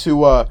right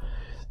into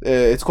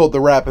it's called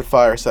the rapid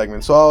fire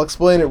segment. So I'll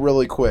explain it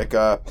really quick.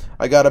 I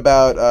got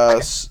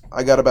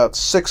about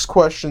 6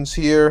 questions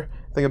here.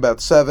 I think about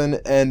 7,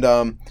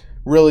 and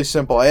really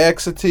simple. I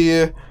ask it to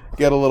you.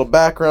 Get a little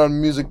background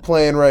music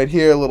playing right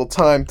here. A little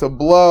time to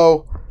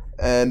blow,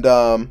 and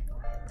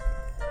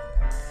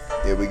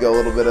here we go. A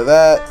little bit of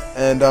that,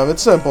 and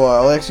it's simple.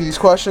 I'll ask you these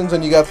questions,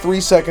 and you got 3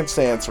 seconds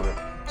to answer it.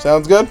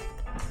 Sounds good?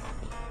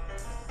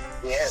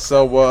 Yeah.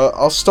 So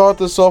I'll start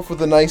this off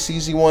with a nice,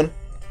 easy one.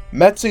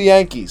 Mets or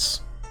Yankees?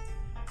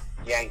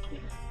 Yankees.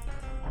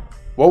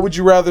 What would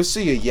you rather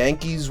see, a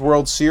Yankees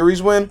World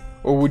Series win,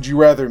 or would you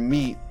rather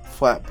meet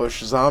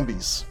Flatbush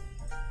Zombies?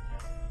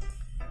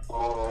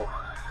 Oh,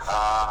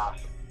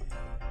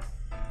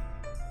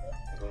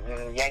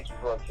 Yankees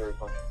World Series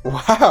win.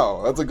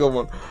 Wow, that's a good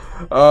one.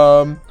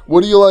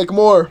 What do you like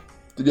more?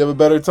 Did you have a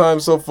better time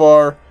so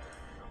far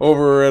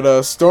over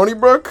at Stony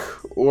Brook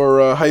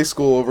or high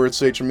school over at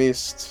Sachem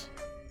East?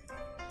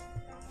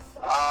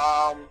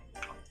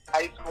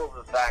 High school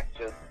was back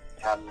just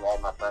having all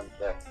my friends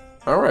there.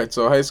 Alright,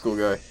 so high school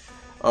guy.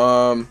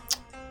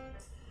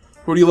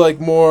 Who do you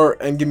like more,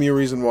 and give me a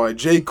reason why?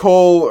 J.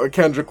 Cole or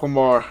Kendrick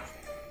Lamar?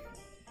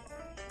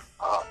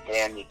 Oh,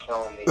 damn, you're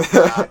killing me.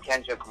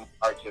 Kendrick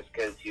Lamar, just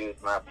because he was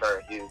my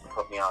first, he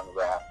put me on the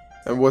rap.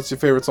 And what's your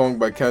favorite song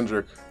by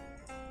Kendrick?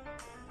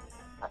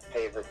 My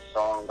favorite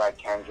song by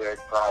Kendrick,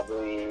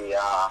 probably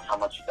How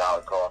Much a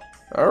Dollar Cost.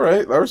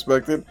 Alright, I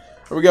respect it.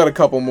 We got a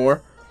couple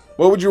more.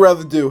 What would you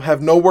rather do?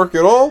 Have no work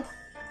at all?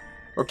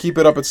 Or keep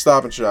it up at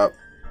Stop and Shop?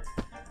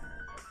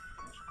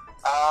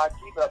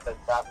 Keep it up at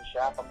Stop and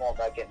Shop. I'm all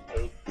about getting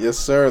paid. Yes,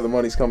 sir. The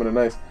money's coming in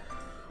nice.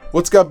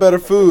 What's got better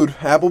food?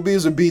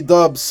 Applebee's or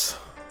B-Dubs?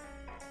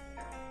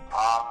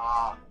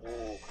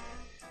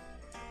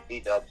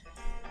 B-Dubs.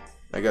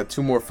 I got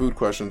 2 more food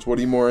questions. What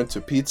are you more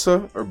into,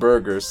 pizza or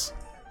burgers?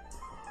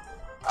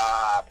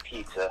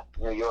 Pizza.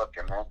 New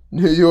Yorker, man.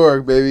 New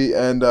York, baby.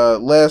 And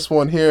last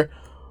one here.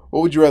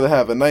 What would you rather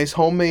have, a nice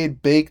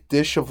homemade baked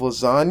dish of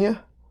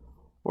lasagna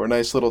or a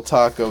nice little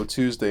taco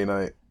Tuesday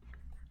night?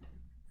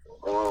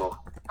 Ooh.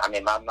 I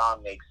mean, my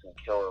mom makes some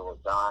killer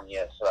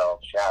lasagna, so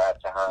shout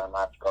out to her. I'm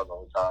have to go to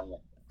lasagna.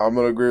 I'm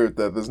going to agree with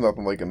that. There's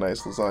nothing like a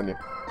nice lasagna.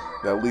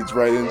 That leads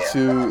right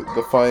into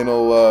the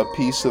final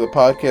piece of the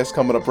podcast,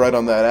 coming up right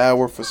on that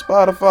hour for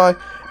Spotify.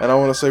 And I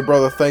want to say,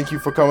 brother, thank you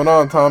for coming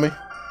on, Tommy.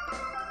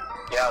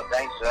 Yo,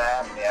 thanks for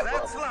having me. I'd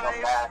love to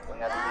come back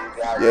whenever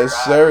you guys Yes,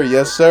 sir.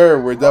 Yes,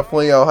 sir.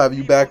 I'll have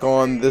you back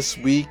on this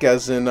week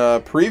as in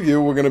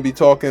preview. We're going to be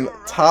talking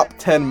top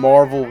 10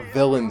 Marvel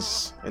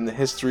villains in the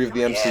history of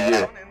the MCU.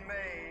 Yeah.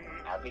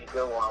 That'd be a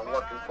good one. I'm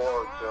looking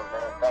forward to it,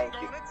 man. Thank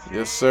you.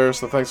 Yes, sir.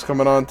 So thanks for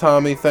coming on,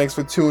 Tommy. Thanks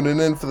for tuning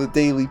in for the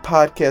daily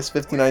podcast,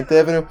 59th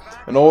Avenue.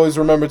 And always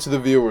remember to the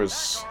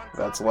viewers,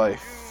 that's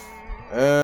life. And